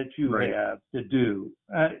that you have to do?"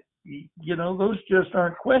 Those just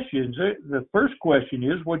aren't questions. The first question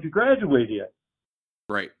is, what'd you graduate in?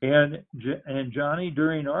 Right. And Johnny,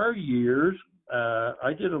 during our years,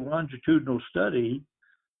 I did a longitudinal study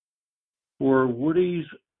for Woody's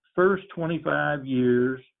first 25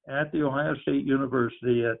 years at the Ohio State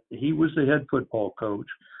University. He was the head football coach.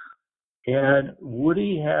 And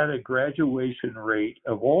Woody had a graduation rate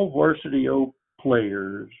of all varsity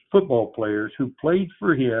football players who played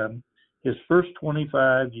for him his first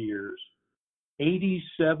 25 years,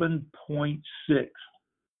 87.6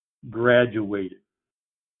 graduated.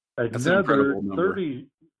 Another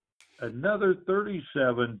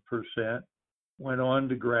 37% went on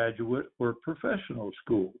to graduate or professional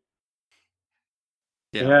school.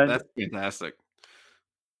 Yeah, that's fantastic.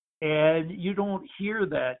 And you don't hear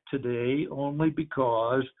that today, only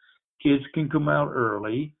because kids can come out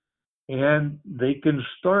early. and they can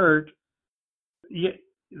start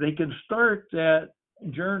that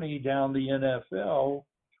journey down the NFL,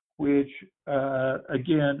 which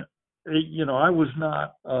again, I was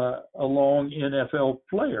not a long NFL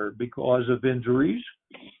player because of injuries,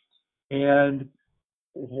 and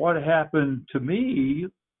what happened to me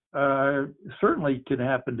certainly can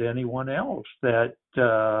happen to anyone else, that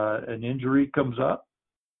an injury comes up.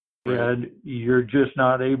 Right. And you're just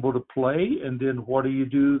not able to play, and then what do you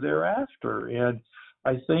do thereafter? And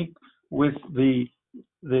I think with the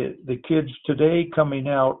kids today coming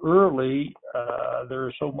out early,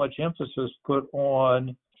 there's so much emphasis put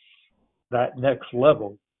on that next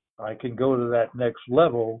level. I can go to that next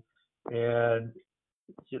level, and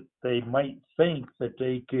they might think that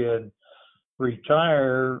they can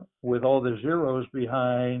retire with all the zeros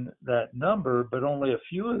behind that number, but only a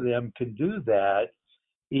few of them can do that,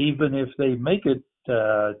 even if they make it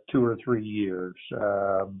 2 or 3 years.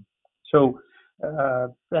 So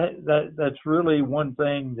that's really one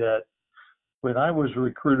thing that when I was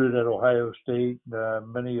recruited at Ohio State,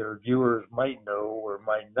 many of our viewers might know or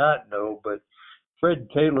might not know, but Fred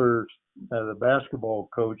Taylor, the basketball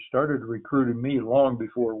coach, started recruiting me long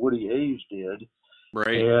before Woody Hayes did.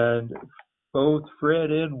 Right. And both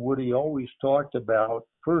Fred and Woody always talked about,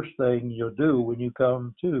 first thing you'll do when you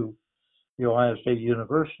come to the Ohio State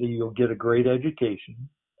University, you'll get a great education.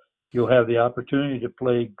 You'll have the opportunity to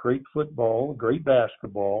play great football, great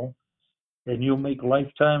basketball, and you'll make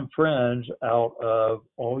lifetime friends out of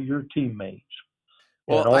all your teammates.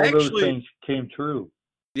 Well, and all those things came true.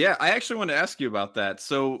 Yeah, I actually wanted to ask you about that.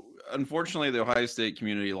 So, unfortunately, the Ohio State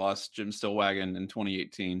community lost Jim Stillwagon in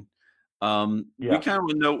 2018. We kind of want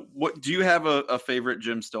to know, what do you have a favorite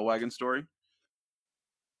Jim Stillwagon story?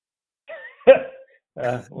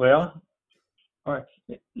 Well, all right.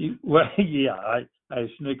 I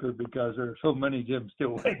snickered because there are so many Jim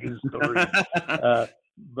Stillwagon stories.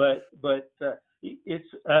 But it's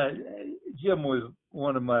Jim was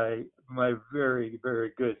one of my very,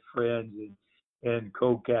 very good friends and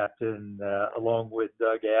co-captain, along with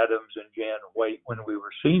Doug Adams and Jan White when we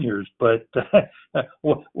were seniors. But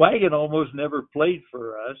Wagon almost never played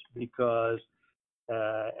for us because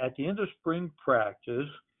at the end of spring practice,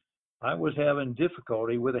 I was having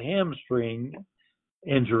difficulty with a hamstring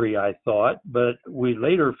injury, I thought, but we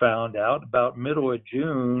later found out about middle of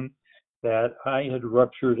June that I had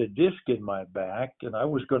ruptured a disc in my back, and I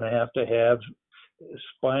was going to have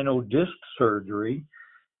spinal disc surgery.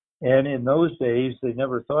 And in those days, they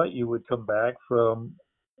never thought you would come back from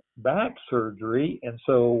back surgery. And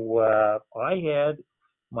so I had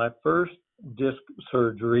my first disc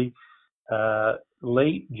surgery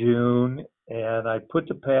late June, and I put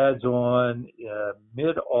the pads on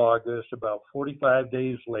mid-August, about 45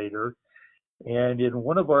 days later. And in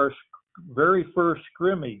one of our very first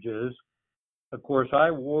scrimmages, of course,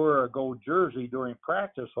 I wore a gold jersey during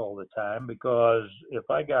practice all the time because if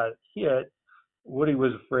I got hit, Woody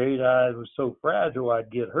was afraid I was so fragile I'd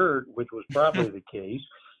get hurt, which was probably the case.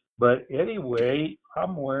 But anyway,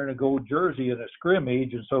 I'm wearing a gold jersey in a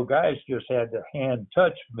scrimmage, and so guys just had to hand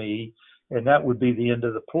touch me, and that would be the end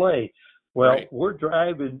of the play. Well, right. We're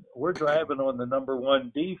driving on the number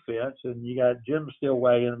one defense, and you got Jim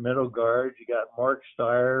Stillwagon in middle guard, you got Mark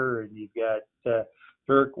Steyer, and you got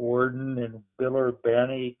Dirk Warden and Biller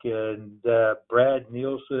Bannock and Brad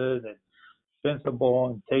Nielsen and Sensible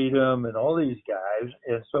and Tatum and all these guys.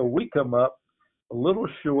 And so we come up a little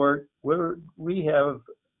short. We have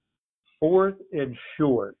 4th and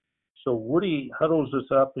short. So Woody huddles us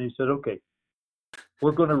up and he said, okay,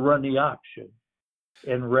 we're going to run the option.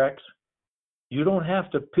 And Rex, you don't have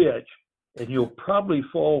to pitch, and you'll probably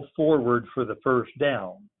fall forward for the first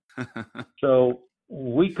down. So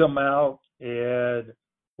we come out and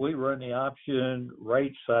we run the option,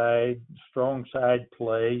 right side, strong side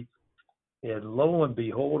play. And lo and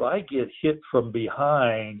behold, I get hit from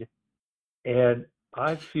behind, and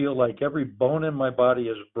I feel like every bone in my body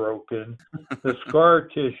is broken. The scar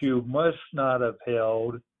tissue must not have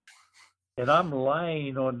held. And I'm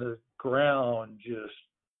lying on the ground, just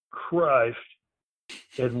crushed.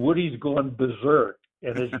 And Woody's going berserk.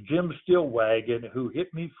 And it's Jim Stillwagon who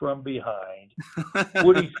hit me from behind.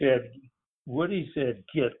 Woody said,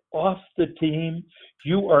 get off the team.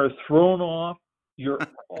 You are thrown off. You're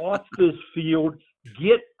off this field.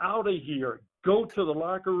 Get out of here. Go to the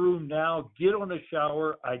locker room now. Get on a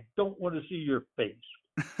shower. I don't want to see your face.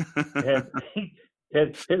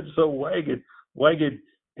 and so Wagon,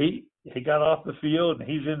 he got off the field and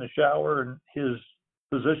he's in the shower, and his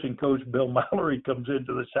position coach, Bill Mallory, comes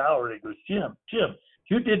into the shower and he goes, Jim,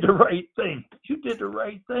 you did the right thing. You did the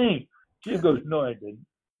right thing. Jim goes, no, I didn't.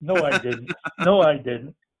 No, I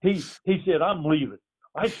didn't. he said, I'm leaving.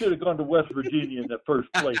 I should have gone to West Virginia in the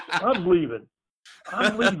first place. I'm leaving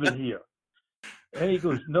here. And he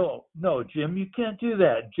goes, no, Jim, you can't do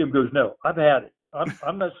that. Jim goes, no, I've had it.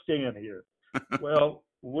 I'm not staying here. Well,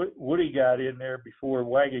 Woody got in there before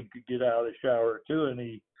Wagon could get out of the shower too, and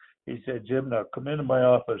he said, Jim, now come into my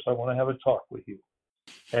office. I want to have a talk with you.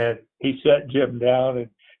 And he sat Jim down and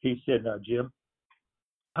he said, now, Jim,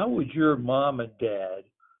 how would your mom and dad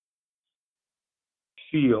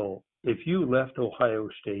feel if you left Ohio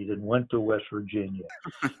State and went to West Virginia?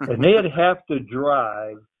 And they'd have to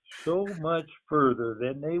drive so much further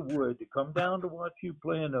than they would to come down to watch you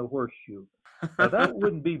play in a horseshoe. Now, that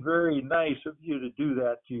wouldn't be very nice of you to do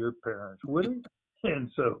that to your parents, would it?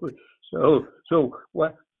 And so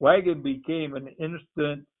Wagon became an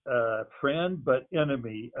instant friend but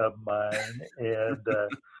enemy of mine, and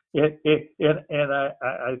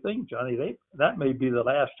I think, Johnny, that may be the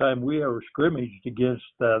last time we ever scrimmaged against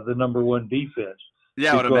the number one defense.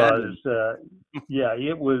 Yeah, because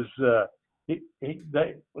it was.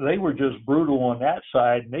 They were just brutal on that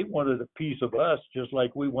side, and they wanted a piece of us just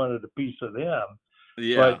like we wanted a piece of them.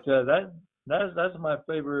 Yeah, but that's my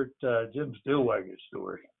favorite Jim Stillwagon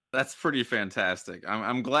story. That's pretty fantastic.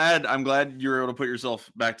 I'm glad you were able to put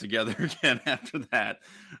yourself back together again after that.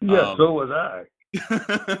 Yeah, so was I.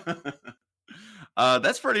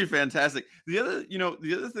 That's pretty fantastic. The other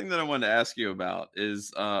thing that I wanted to ask you about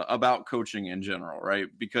is about coaching in general, right?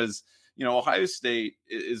 Because Ohio State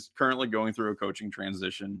is currently going through a coaching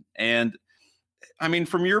transition. And I mean,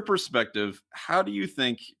 from your perspective, how do you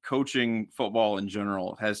think coaching football in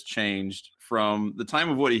general has changed from the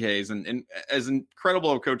time of Woody Hayes? And as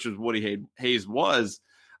incredible a coach as Woody Hayes was,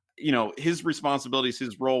 his responsibilities,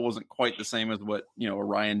 his role wasn't quite the same as what, a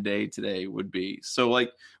Ryan Day today would be. So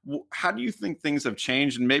like, how do you think things have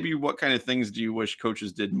changed? And maybe what kind of things do you wish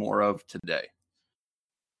coaches did more of today?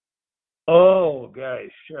 Oh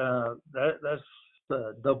gosh, that's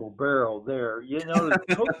the double barrel there.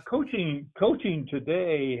 Coaching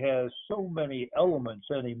today has so many elements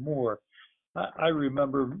anymore. I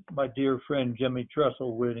remember my dear friend Jimmy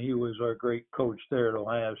Tressel when he was our great coach there at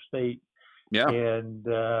Ohio State. Yeah, and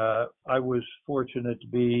I was fortunate to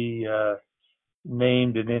be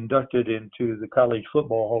named and inducted into the College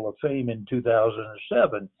Football Hall of Fame in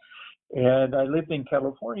 2007. And I lived in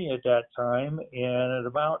California at that time, and at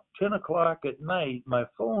about 10 o'clock at night, my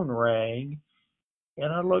phone rang,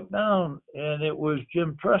 and I looked down, and it was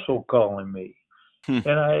Jim Tressel calling me.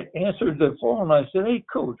 And I answered the phone, and I said, hey,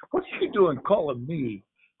 Coach, what are you doing calling me?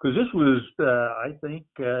 Because this was, I think,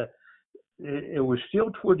 it was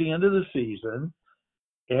still toward the end of the season.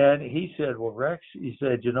 And he said, well, Rex, he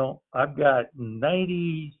said, I've got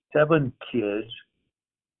 97 kids,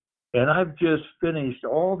 and I've just finished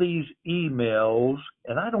all these emails,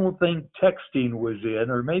 and I don't think texting was in,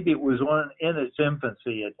 or maybe it was in its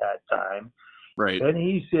infancy at that time. Right. And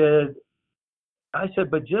I said,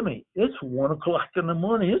 but Jimmy, it's 1 o'clock in the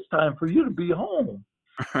morning. It's time for you to be home.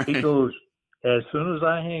 Right. He goes, as soon as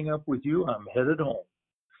I hang up with you, I'm headed home.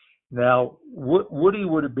 Now, Woody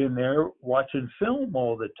would have been there watching film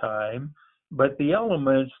all the time, but the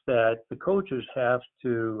elements that the coaches have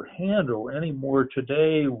to handle anymore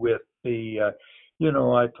today with the,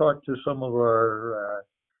 I talked to some of our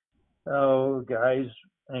guys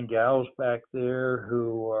and gals back there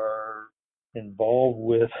who are involved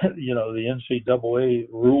with, the NCAA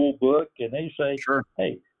rule book, and they say, sure,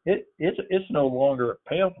 hey, it's no longer a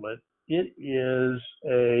pamphlet. It is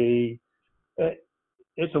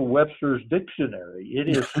it's a Webster's dictionary. It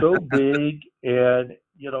is so big, and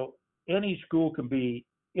any school can be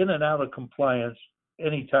in and out of compliance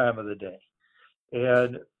any time of the day.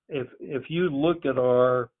 And if you look at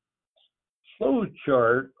our flow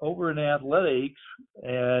chart over in athletics,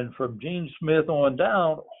 and from Gene Smith on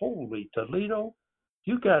down, holy Toledo,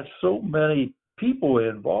 you got so many people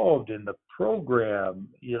involved in the program.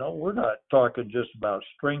 We're not talking just about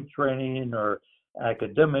strength training or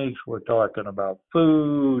academics. We're talking about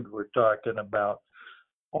food. We're talking about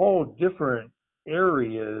all different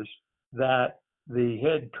areas that the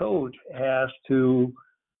head coach has to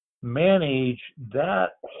manage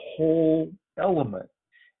that whole element.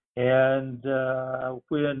 And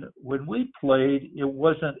when we played, it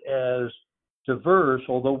wasn't as diverse,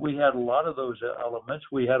 although we had a lot of those elements.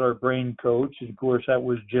 We had our brain coach, and of course that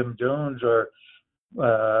was Jim Jones, our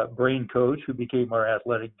brain coach, who became our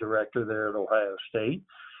athletic director there at Ohio State.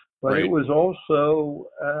 But right. It was also,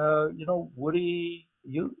 Woody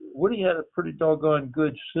had a pretty doggone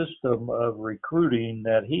good system of recruiting,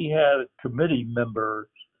 that he had committee members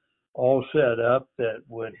all set up that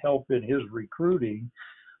would help in his recruiting.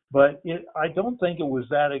 but I don't think it was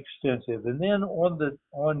that extensive. And then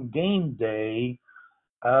on game day,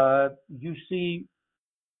 you see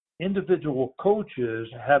individual coaches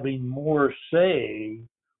having more say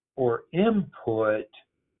or input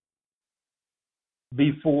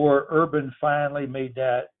before Urban finally made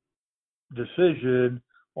that decision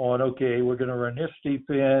on, okay, we're going to run this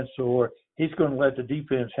defense, or he's going to let the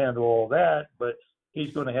defense handle all that, but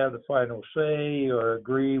he's going to have the final say or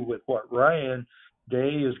agree with what Ryan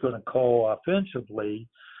Day is going to call offensively.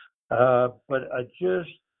 But I just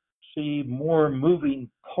see more moving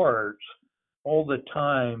parts all the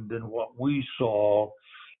time than what we saw.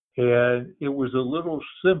 And it was a little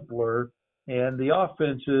simpler, and the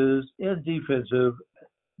offenses and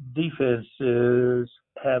defenses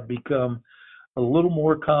have become a little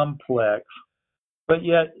more complex, but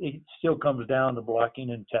yet it still comes down to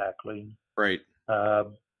blocking and tackling. Right.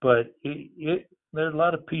 But there's a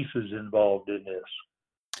lot of pieces involved in this.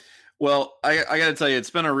 Well, I got to tell you, it's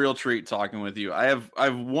been a real treat talking with you. I have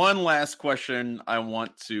one last question I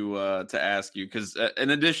want to ask you, because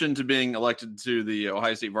in addition to being elected to the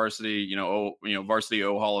Ohio State varsity, varsity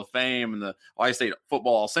O Hall of Fame and the Ohio State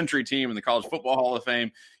football all-century team and the College Football Hall of Fame,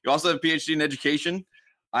 you also have a PhD in education.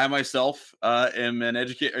 I myself am an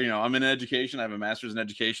educator. I'm in education. I have a master's in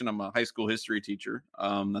education. I'm a high school history teacher.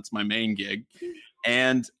 That's my main gig.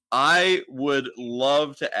 And I would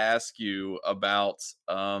love to ask you about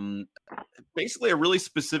basically a really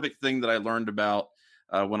specific thing that I learned about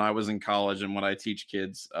when I was in college and when I teach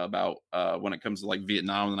kids about when it comes to like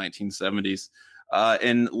Vietnam in the 1970s.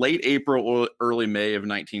 In late April or early May of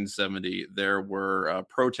 1970, there were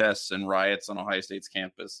protests and riots on Ohio State's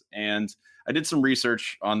campus. And I did some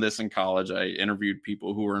research on this in college. I interviewed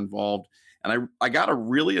people who were involved, and I got a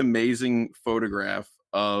really amazing photograph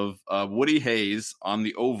of Woody Hayes on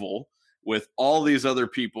the Oval with all these other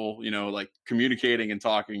people, like communicating and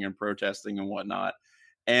talking and protesting and whatnot.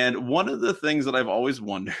 And one of the things that I've always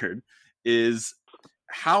wondered is,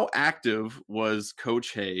 how active was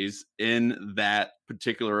Coach Hayes in that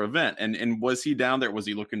particular event? And was he down there? Was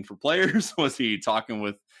he looking for players? Was he talking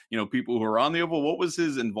with, people who were on the Oval? What was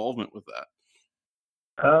his involvement with that?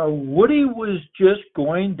 Woody was just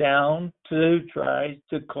going down to try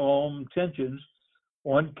to calm tensions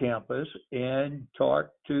on campus and talk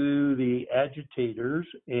to the agitators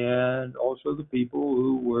and also the people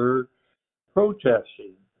who were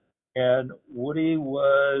protesting. And Woody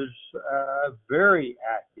was very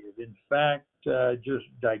active. In fact, just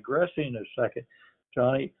digressing a second,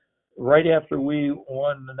 Johnny, right after we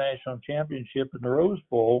won the national championship in the Rose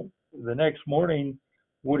Bowl, the next morning,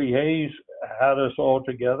 Woody Hayes had us all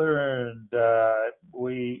together, and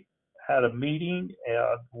we had a meeting.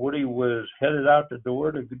 And Woody was headed out the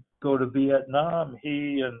door to go to Vietnam.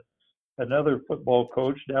 He and another football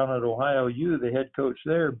coach down at Ohio U, the head coach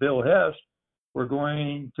there, Bill Hess, were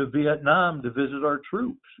going to Vietnam to visit our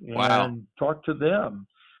troops and talk to them.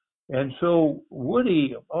 And so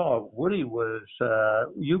Woody was,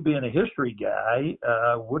 you being a history guy,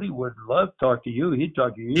 Woody would love to talk to you. He'd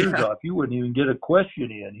talk your ears off. You wouldn't even get a question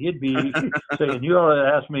in. He'd be saying, you ought to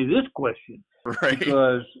ask me this question. Right.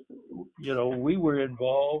 Because, we were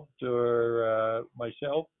involved, or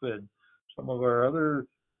myself and some of our other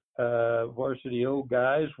varsity O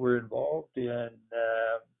guys were involved in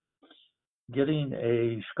getting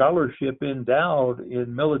a scholarship endowed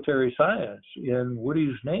in military science in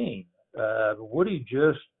Woody's name. Woody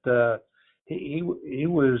just, he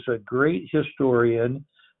was a great historian,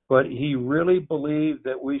 but he really believed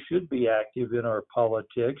that we should be active in our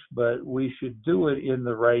politics, but we should do it in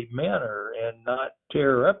the right manner and not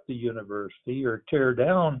tear up the university or tear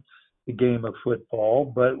down the game of football,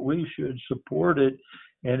 but we should support it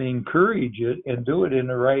and encourage it and do it in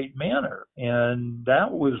the right manner. And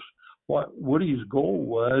that was what Woody's goal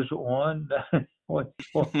was on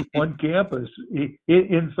campus.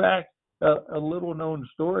 In fact, a little known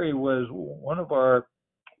story was one of our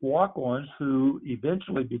walk-ons who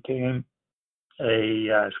eventually became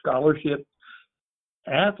a scholarship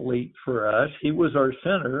athlete for us. He was our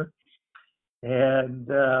center, and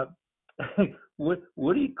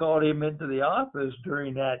Woody called him into the office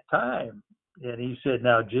during that time, and he said,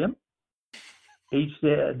 "Now, Jim," he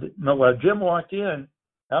said, "No, well, Jim walked in.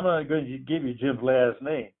 I'm not going to give you Jim's last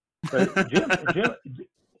name, but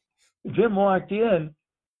Jim walked in,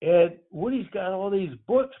 and Woody's got all these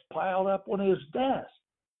books piled up on his desk.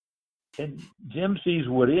 And Jim sees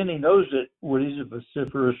Woody, and he knows that Woody's a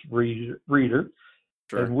vociferous reader.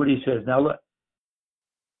 Sure. And Woody says, "Now look,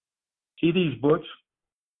 see these books?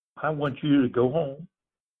 I want you to go home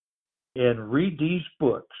and read these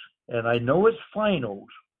books. And I know it's finals,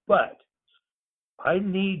 but I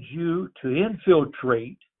need you to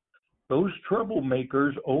infiltrate those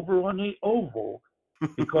troublemakers over on the Oval,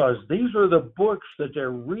 because these are the books that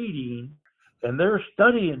they're reading and they're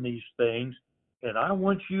studying these things. And I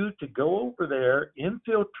want you to go over there,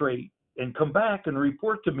 infiltrate, and come back and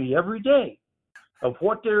report to me every day of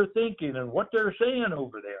what they're thinking and what they're saying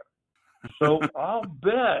over there. So I'll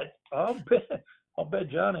bet,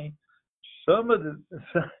 Johnny, some of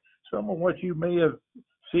what you may have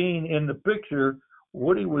seen in the picture,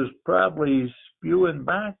 Woody was probably spewing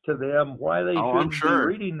back to them why they shouldn't be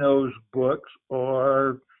reading those books,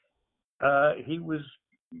 or he was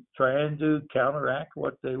trying to counteract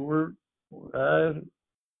what they were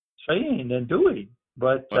saying and doing.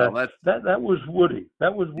 But that was Woody.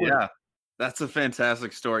 That was Woody. Yeah. That's a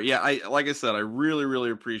fantastic story. Yeah, like I said, I really, really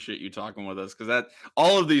appreciate you talking with us, because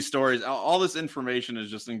all of these stories, all this information is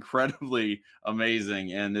just incredibly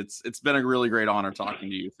amazing, and it's been a really great honor talking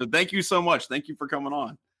to you. So thank you so much. Thank you for coming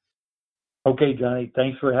on. Okay, Johnny.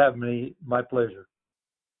 Thanks for having me. My pleasure.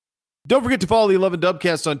 Don't forget to follow the 11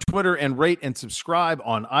 Dubcast on Twitter and rate and subscribe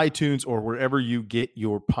on iTunes or wherever you get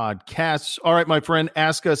your podcasts. All right, my friend,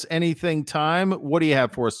 ask us anything time. What do you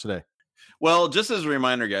have for us today? Well, just as a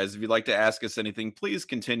reminder, guys, if you'd like to ask us anything, please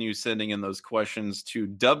continue sending in those questions to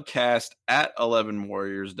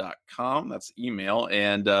dubcast@11warriors.com. That's email,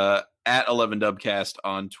 and at 11dubcast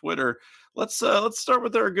on Twitter. Let's start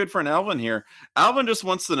with our good friend Alvin here. Alvin just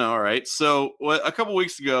wants to know, all right, so a couple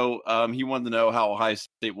weeks ago, he wanted to know how Ohio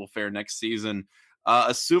State will fare next season,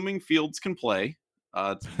 assuming Fields can play.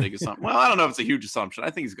 It's a big assumption. Well, I don't know if it's a huge assumption. I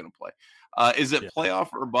think he's going to play. Is it playoff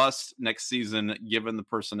or bust next season, given the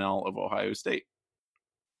personnel of Ohio State?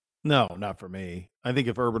 No, not for me. I think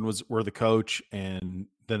if Urban were the coach, and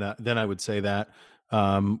then I would say that.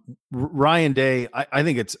 Ryan Day, I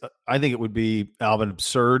think it would be, Alvin,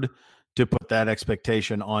 absurd to put that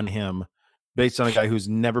expectation on him based on a guy who's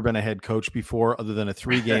never been a head coach before, other than a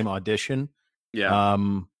 3-game audition. Yeah.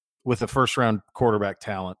 With a first-round quarterback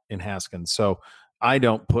talent in Haskins. So I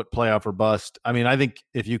don't put playoff or bust. I mean, I think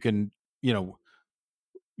if you can,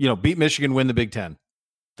 beat Michigan, win the Big Ten,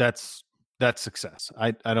 that's success.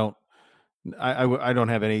 I don't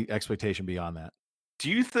have any expectation beyond that.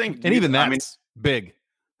 Do you think? And even that's big.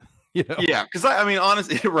 Yeah, because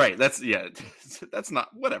honestly, right? That's not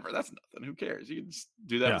whatever. That's nothing. Who cares? You can just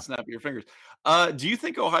do that and snap of your fingers. Do you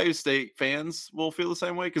think Ohio State fans will feel the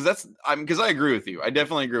same way? Because I agree with you. I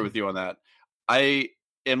definitely agree with you on that. I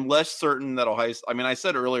am less certain that I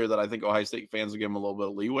said earlier that I think Ohio State fans will give them a little bit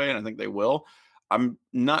of leeway, and I think they will. I'm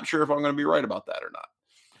not sure if I'm going to be right about that or not.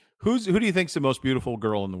 Who do you think's the most beautiful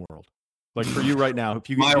girl in the world? Like for you right now, if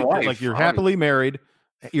you my wife, like you're happily married,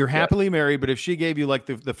 but if she gave you like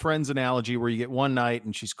the Friends analogy where you get one night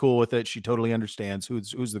and she's cool with it, she totally understands,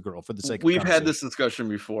 who's the girl for the sake of We've had this discussion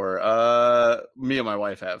before. Me and my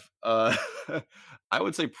wife have. I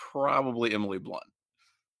would say probably Emily Blunt.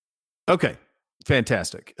 Okay.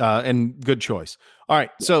 Fantastic. And good choice. All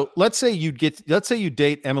right. So let's say you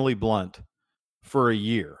date Emily Blunt for a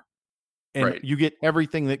year, and you get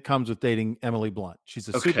everything that comes with dating Emily Blunt. She's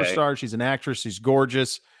a superstar. She's an actress. She's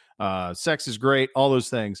gorgeous. Sex is great. All those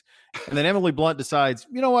things. And then Emily Blunt decides,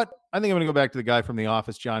 you know what? I think I'm going to go back to the guy from The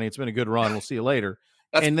Office, Johnny. It's been a good run. We'll see you later.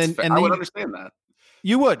 I would understand that.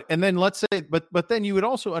 You would. And then let's say, but then you would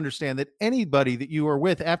also understand that anybody that you are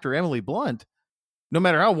with after Emily Blunt, no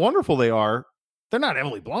matter how wonderful they are, they're not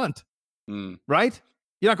Emily Blunt, right?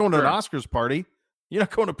 You're not going to an Oscars party. You're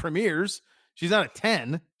not going to premieres. She's not a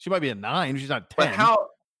 10. She might be a 9. She's not a 10. But how?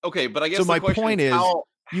 Okay, but I guess so. My point is, how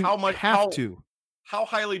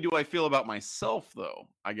highly do I feel about myself, though?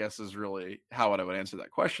 I guess is really how I would answer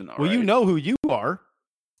that question. Though, well, you know who you are.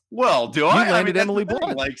 Well, do I? You landed Emily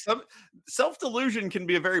Blunt. Like some self-delusion can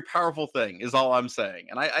be a very powerful thing, is all I'm saying.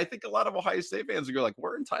 And I think a lot of Ohio State fans would go like,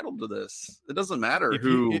 "We're entitled to this. It doesn't matter if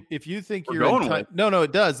you think you're entitled." No,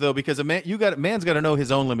 it does though, because man's got to know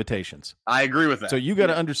his own limitations. I agree with that. So you got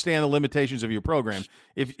to understand the limitations of your program.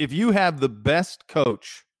 If you have the best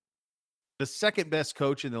coach, the second best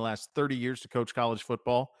coach in the last 30 years to coach college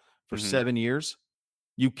football for 7 years,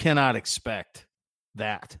 you cannot expect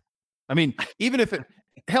that. I mean, even if it.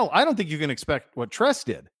 Hell, I don't think you can expect what Tress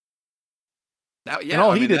did. And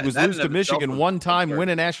all he did was lose to Michigan one time, win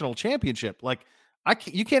a national championship. Like,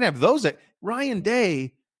 you can't have those. Ryan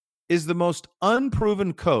Day is the most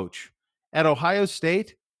unproven coach at Ohio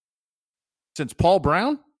State since Paul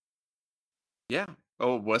Brown. Yeah.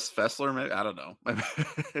 Oh, Wes Fessler, maybe? I don't know.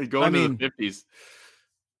 Going to the 50s.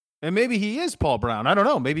 And maybe he is Paul Brown. I don't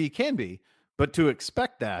know. Maybe he can be. But to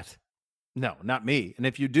expect that, no, not me. And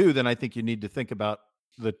if you do, then I think you need to think about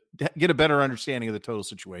get a better understanding of the total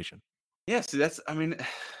situation. Yeah, see, that's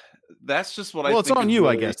just what I think. Well, it's on you,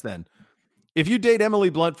 I guess, then. If you date Emily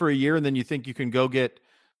Blunt for a year and then you think you can go get,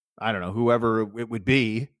 I don't know, whoever it would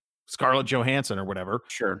be, Scarlett Johansson or whatever,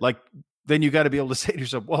 sure, like then you got to be able to say to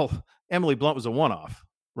yourself, well, Emily Blunt was a one-off,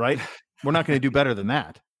 right? We're not going to do better than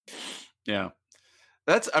that. Yeah.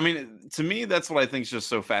 To me, that's what I think is just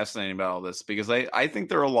so fascinating about all this, because I think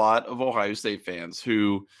there are a lot of Ohio State fans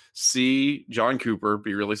who see John Cooper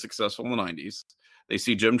be really successful in the 90s. They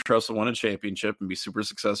see Jim Tressel win a championship and be super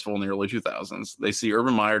successful in the early 2000s. They see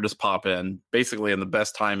Urban Meyer just pop in, basically in the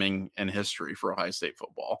best timing in history for Ohio State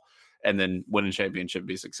football, and then win a championship,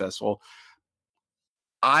 be successful.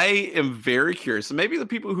 I am very curious, and maybe the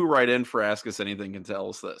people who write in for Ask Us Anything can tell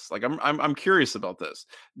us this. Like, I'm curious about this.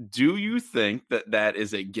 Do you think that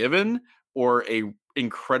is a given or a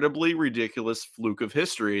incredibly ridiculous fluke of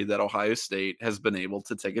history that Ohio State has been able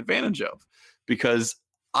to take advantage of? Because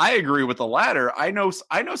I agree with the latter. I know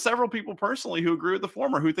several people personally who agree with the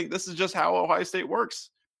former, who think this is just how Ohio State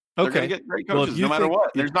works. They're going to get great coaches no matter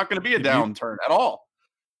what. There's not going to be a downturn at all.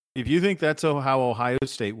 If you think that's how Ohio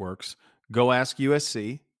State works, go ask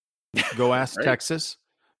USC, go ask right. Texas,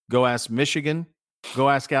 go ask Michigan, go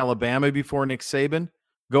ask Alabama before Nick Saban,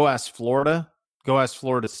 go ask Florida, go ask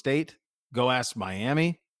Florida State, go ask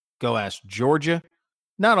Miami, go ask Georgia.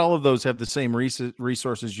 Not all of those have the same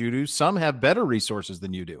resources you do. Some have better resources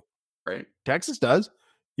than you do. Right. Texas does.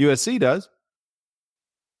 USC does.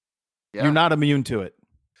 Yeah. You're not immune to it.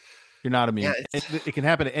 You're not immune. Yeah, it can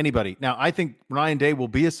happen to anybody. Now, I think Ryan Day will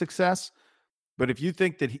be a success. But if you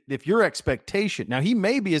think that if your expectation, now he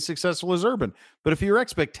may be as successful as Urban, but if your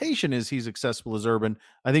expectation is he's successful as Urban,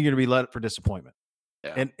 I think you're going to be let for disappointment.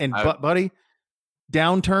 Yeah. But buddy,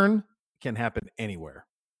 downturn can happen anywhere.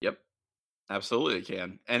 Yep, absolutely it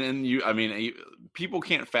can. And people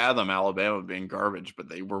can't fathom Alabama being garbage, but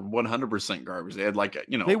they were 100% garbage. They had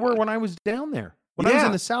they were when I was down there. When I was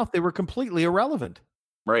in the South, they were completely irrelevant.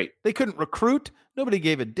 Right. They couldn't recruit. Nobody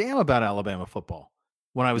gave a damn about Alabama football.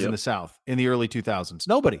 When I was in the South in the early 2000s.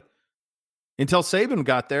 Nobody. Until Saban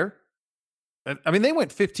got there. I mean, they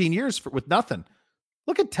went 15 years with nothing.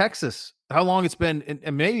 Look at Texas, how long it's been.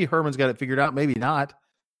 And maybe Herman's got it figured out, maybe not.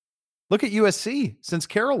 Look at USC since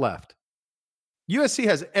Carroll left. USC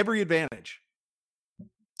has every advantage.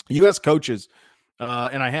 U.S. coaches,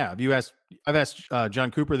 and I've asked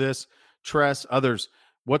John Cooper this, Tress, others,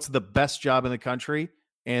 what's the best job in the country?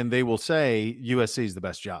 And they will say USC is the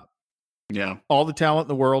best job. Yeah. All the talent in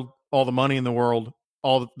the world, all the money in the world,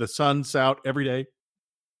 all the sun's out every day.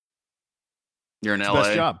 You're in LA.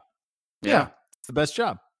 Best job. Yeah. It's the best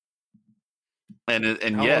job. And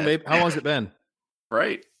how long has it been?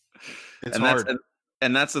 Right. It's hard.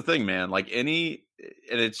 And that's the thing, man. And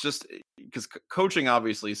it's just because coaching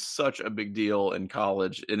obviously is such a big deal in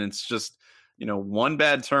college. And it's just, one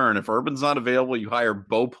bad turn. If Urban's not available, you hire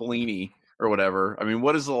Bo Pelini or whatever. I mean,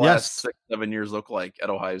 what does the last 6-7 years look like at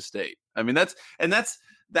Ohio State? I mean, that's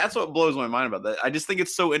what blows my mind about that. I just think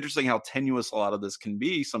it's so interesting how tenuous a lot of this can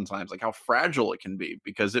be sometimes, like how fragile it can be,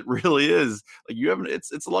 because it really is like it's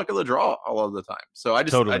the luck of the draw a lot of the time. So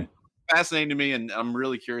it's fascinating to me, and I'm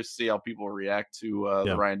really curious to see how people react to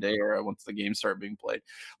the Ryan Day era once the games start being played.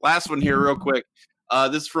 Last one here, real quick.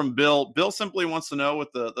 This is from Bill. Bill simply wants to know,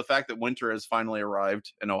 with the fact that winter has finally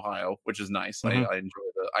arrived in Ohio, which is nice. Mm-hmm.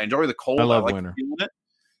 I enjoy the cold. I love winter. Feeling it,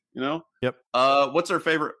 Yep. What's our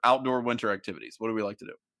favorite outdoor winter activities? What do we like to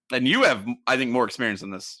do? And you have, I think, more experience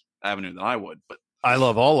in this avenue than I would. But I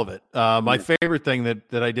love all of it. My favorite thing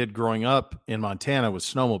that I did growing up in Montana was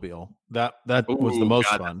snowmobile. That was the most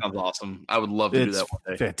fun. That sounds awesome. I would love to do that one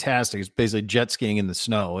day. Fantastic. It's basically jet skiing in the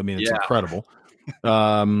snow. I mean, it's incredible.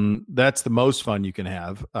 That's the most fun you can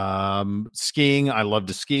have. Skiing, I love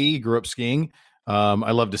to ski. Grew up skiing.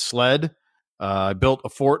 I love to sled. I built a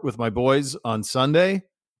fort with my boys on Sunday.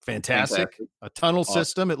 Fantastic. A tunnel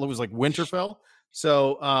system. It was like Winterfell.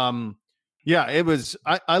 So it was.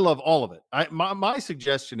 I love all of it. My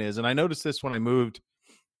suggestion is, and I noticed this when I moved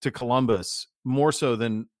to Columbus, more so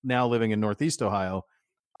than now living in Northeast Ohio.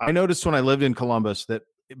 I noticed when I lived in Columbus that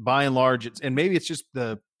by and large, and maybe it's just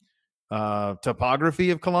the topography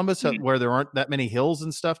of Columbus, where there aren't that many hills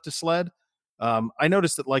and stuff to sled. I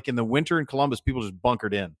noticed that, like in the winter in Columbus, people just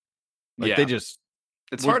bunkered in. Like it's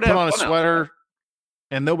hard to put on a sweater,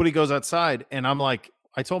 and nobody goes outside. And I'm like,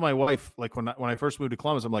 I told my wife, like when I first moved to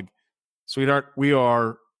Columbus, I'm like,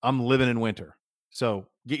 sweetheart, I'm living in winter. So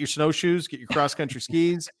get your snowshoes, get your cross country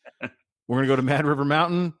skis. We're going to go to Mad River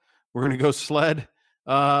Mountain. We're going to go sled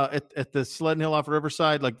at the sledding hill off of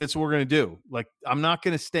Riverside. Like, that's what we're going to do. Like, I'm not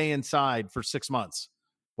going to stay inside for 6 months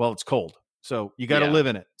while it's cold. So you got to live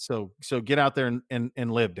in it. So get out there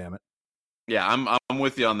and live, damn it. Yeah, I'm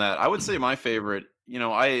with you on that. I would say my favorite,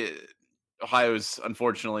 Ohio's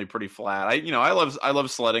unfortunately pretty flat. I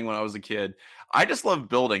love sledding when I was a kid. I just love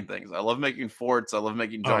building things. I love making forts. I love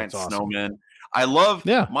making giant snowmen. I love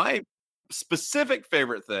my specific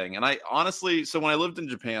favorite thing. And I honestly, so when I lived in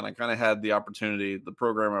Japan, I kind of had the opportunity, the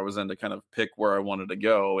program I was in, to kind of pick where I wanted to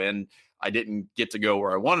go. And I didn't get to go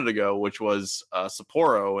where I wanted to go, which was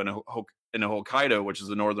Sapporo in Hokkaido, which is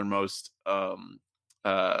the northernmost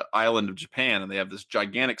island of Japan. And they have this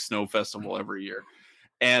gigantic snow festival every year.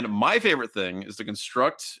 And my favorite thing is to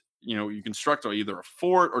construct, you construct either a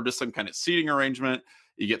fort or just some kind of seating arrangement.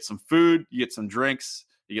 You get some food, you get some drinks,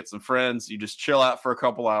 you get some friends, you just chill out for a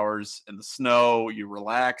couple hours in the snow, you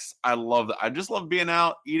relax. I love that. I just love being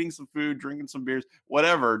out, eating some food, drinking some beers,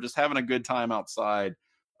 whatever, just having a good time outside.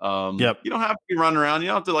 You don't have to be running around. You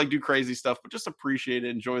don't have to like do crazy stuff, but just appreciate it,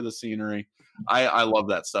 enjoy the scenery. I love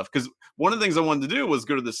that stuff, because one of the things I wanted to do was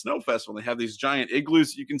go to the snow festival. They have these giant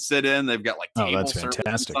igloos you can sit in. They've got like table service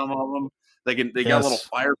in some of them. They got a little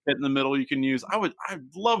fire pit in the middle you can use. I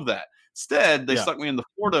love that. Instead, they stuck me in the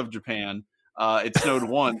Florida of Japan. It snowed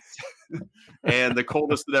once, and the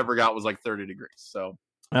coldest it ever got was like 30 degrees. So,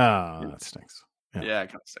 that stinks. Yeah, it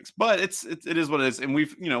kind of stinks, but it is what it is. And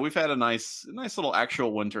we've had a nice little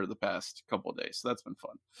actual winter the past couple of days, so that's been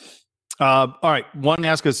fun. All right, one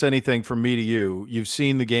Ask Us Anything from me to you. You've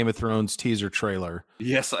seen the Game of Thrones teaser trailer.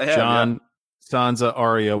 Yes, I have. Jon, Sansa,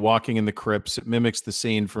 Arya walking in the crypts. It mimics the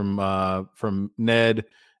scene from Ned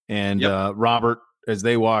and Robert as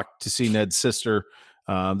they walk to see Ned's sister.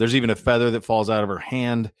 There's even a feather that falls out of her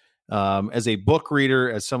hand. As a book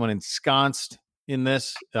reader, as someone ensconced in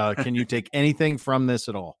this, can you take anything from this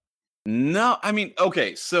at all? No, I mean,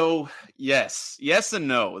 okay, so yes and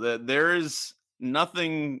no. There is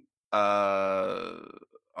nothing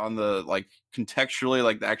on the like contextually,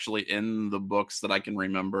 like actually in the books that I can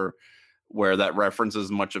remember where that references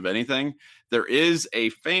much of anything. There is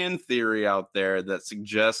a fan theory out there that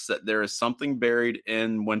suggests that there is something buried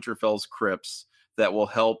in Winterfell's crypts that will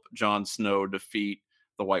help Jon Snow defeat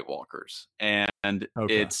the White Walkers, and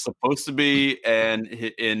it's supposed to be in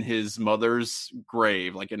his mother's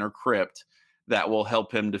grave, like in her crypt, that will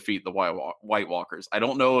help him defeat the White Walkers. I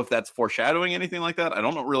don't know if that's foreshadowing anything like that. I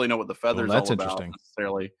don't really know what the feather's all about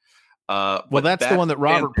necessarily. Well, that's the one that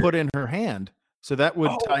Robert put in her hand, so that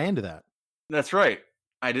would tie into that. That's right.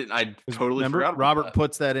 I totally forgot. Robert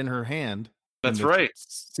puts that in her hand. That's right.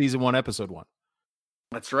 Season 1, episode 1.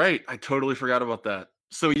 That's right. I totally forgot about that.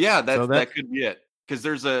 So yeah, that could be it. Because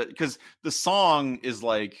the song is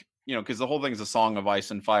like, because the whole thing is a song of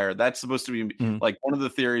ice and fire. That's supposed to be like one of the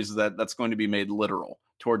theories is that's going to be made literal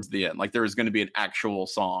towards the end. Like there is going to be an actual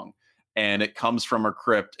song, and it comes from her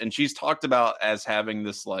crypt. And she's talked about as having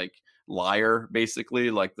this like lyre,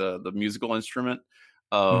 basically like the musical instrument.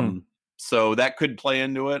 So that could play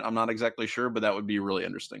into it. I'm not exactly sure, but that would be really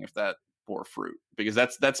interesting if that bore fruit, because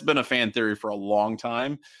that's been a fan theory for a long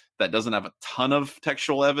time that doesn't have a ton of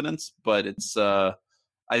textual evidence, but it's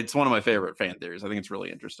one of my favorite fan theories. I think it's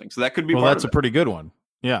really interesting. So that could be part that's of a pretty good one.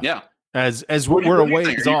 Yeah. As we're a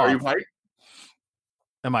ways off. Are you hyped?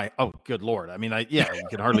 Am I? Oh, good Lord. I mean, you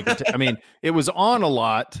can hardly I mean, it was on a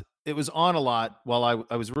lot. It was on a lot while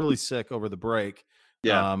I was really sick over the break.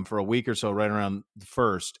 For a week or so, right around the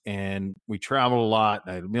first, and we traveled a lot.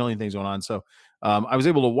 I had a million things going on. So I was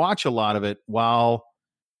able to watch a lot of it while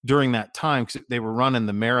during that time, because they were running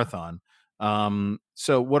the marathon.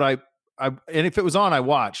 So what and if it was on, I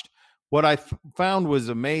watched. What I found was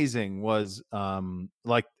amazing was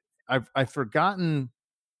like I've forgotten.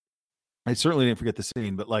 I certainly didn't forget the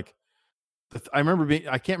scene, but like I remember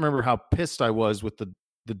I can't remember how pissed I was with the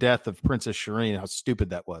death of Princess Shireen. How stupid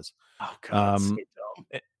that was. Oh God, so dumb.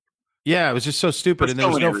 Yeah, it was just so stupid, and there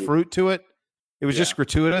was no fruit to it. It was just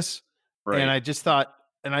gratuitous, right? And I just thought,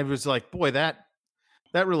 and I was like, boy, that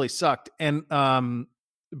really sucked. And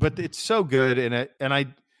but it's so good, and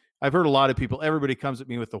I've heard a lot of people. Everybody comes at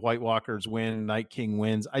me with the White Walkers win, Night King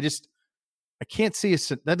wins. I can't see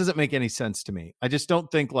that doesn't make any sense to me. I just don't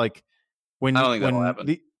think like when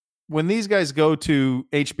these guys go to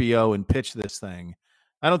HBO and pitch this thing,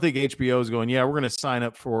 I don't think HBO is going, yeah, we're going to sign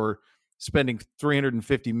up for spending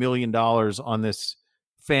 $350 million on this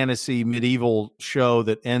fantasy medieval show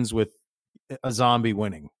that ends with a zombie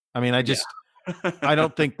winning. I mean, I I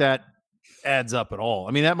don't think that adds up at all.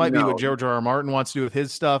 I mean, that might be what George R. R. Martin wants to do with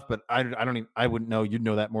his stuff, but I wouldn't know. You'd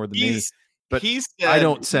know that more than me. But I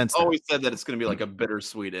don't sense. He's always said that it's going to be like a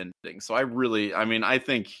bittersweet ending. So I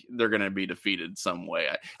think they're going to be defeated some way.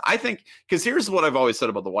 I think, because here's what I've always said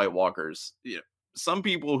about the White Walkers. some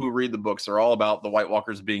people who read the books are all about the White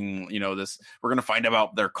Walkers being, this, we're going to find out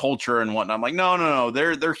about their culture and whatnot. I'm like, no.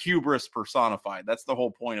 They're hubris personified. That's the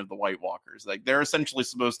whole point of the White Walkers. Like, they're essentially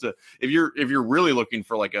supposed to, if you're really looking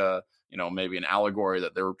for like a, maybe an allegory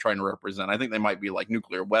that they're trying to represent, I think they might be like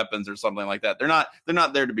nuclear weapons or something like that. They're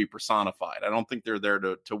not there to be personified. I don't think they're there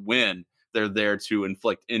to win. They're there to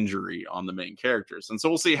inflict injury on the main characters. And so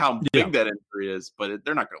we'll see how big that injury is, but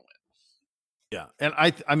they're not going to win. Yeah. And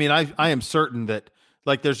I am certain that,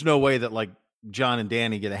 like, there's no way that, like, John and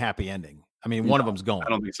Danny get a happy ending. I mean, one of them's going. I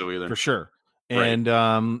don't think so either. For sure. And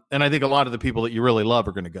I think a lot of the people that you really love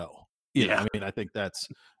are going to go. I mean, I think that's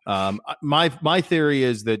my theory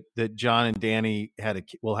is that John and Danny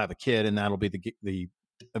will have a kid, and that'll be the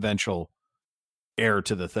eventual heir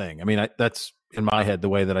to the thing. I mean, that's in my head the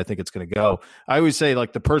way that I think it's going to go. I always say,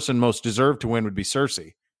 like, the person most deserved to win would be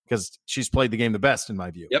Cersei, because she's played the game the best in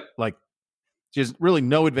my view. Yep. Like, she has really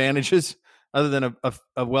no advantages other than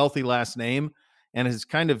a wealthy last name, and has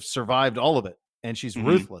kind of survived all of it. And she's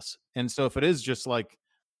ruthless. And so if it is just like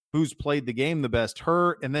who's played the game the best,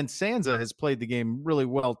 her, and then Sansa has played the game really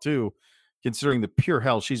well too, considering the pure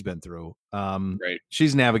hell she's been through.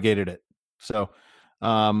 She's navigated it. So,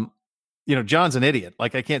 John's an idiot.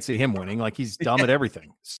 Like, I can't see him winning. Like, he's dumb at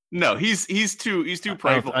everything. No, he's too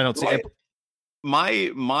prideful. I don't see it.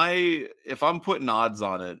 My if I'm putting odds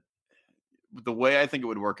on it, the way I think it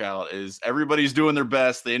would work out is everybody's doing their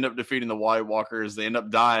best. They end up defeating the White Walkers. They end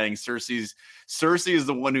up dying. Cersei is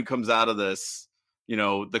the one who comes out of this,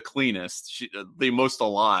 the cleanest, the most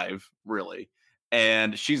alive, really.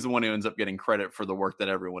 And she's the one who ends up getting credit for the work that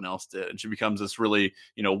everyone else did. And she becomes this really,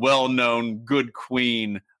 well-known good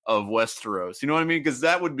queen of Westeros. You know what I mean? Because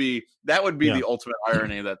that would be the ultimate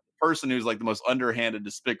irony, that the person who's like the most underhanded,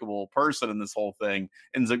 despicable person in this whole thing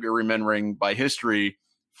ends up remembering by history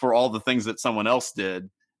for all the things that someone else did,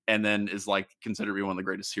 and then is like considered to be one of the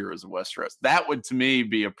greatest heroes of Westeros. That would, to me,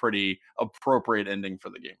 be a pretty appropriate ending for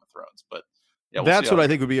the Game of Thrones. But that's what I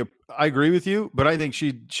think would be I agree with you, but I think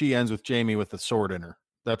she ends with Jaime with the sword in her.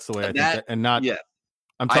 That's the way I think that, and not. Yeah,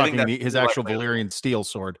 I'm talking his actual Valyrian steel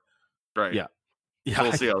sword. Right. Yeah. So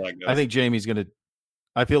we'll see how that goes. I think Jaime's gonna.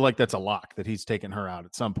 I feel like that's a lock that he's taking her out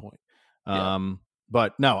at some point.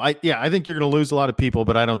 But no, I think you're going to lose a lot of people,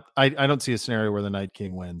 but I don't see a scenario where the Night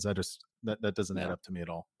King wins. I just that doesn't add up to me at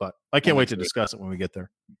all. But I can't wait to discuss it when we get there.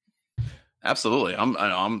 Absolutely,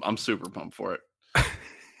 I'm super pumped for it.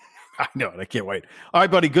 I know it. I can't wait. All right,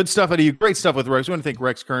 buddy. Good stuff out of you. Great stuff with Rex. I want to thank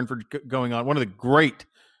Rex Kern for going on. One of the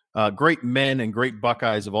great men and great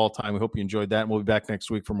Buckeyes of all time. We hope you enjoyed that, and we'll be back next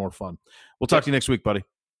week for more fun. We'll talk to you next week, buddy.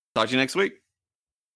 Talk to you next week.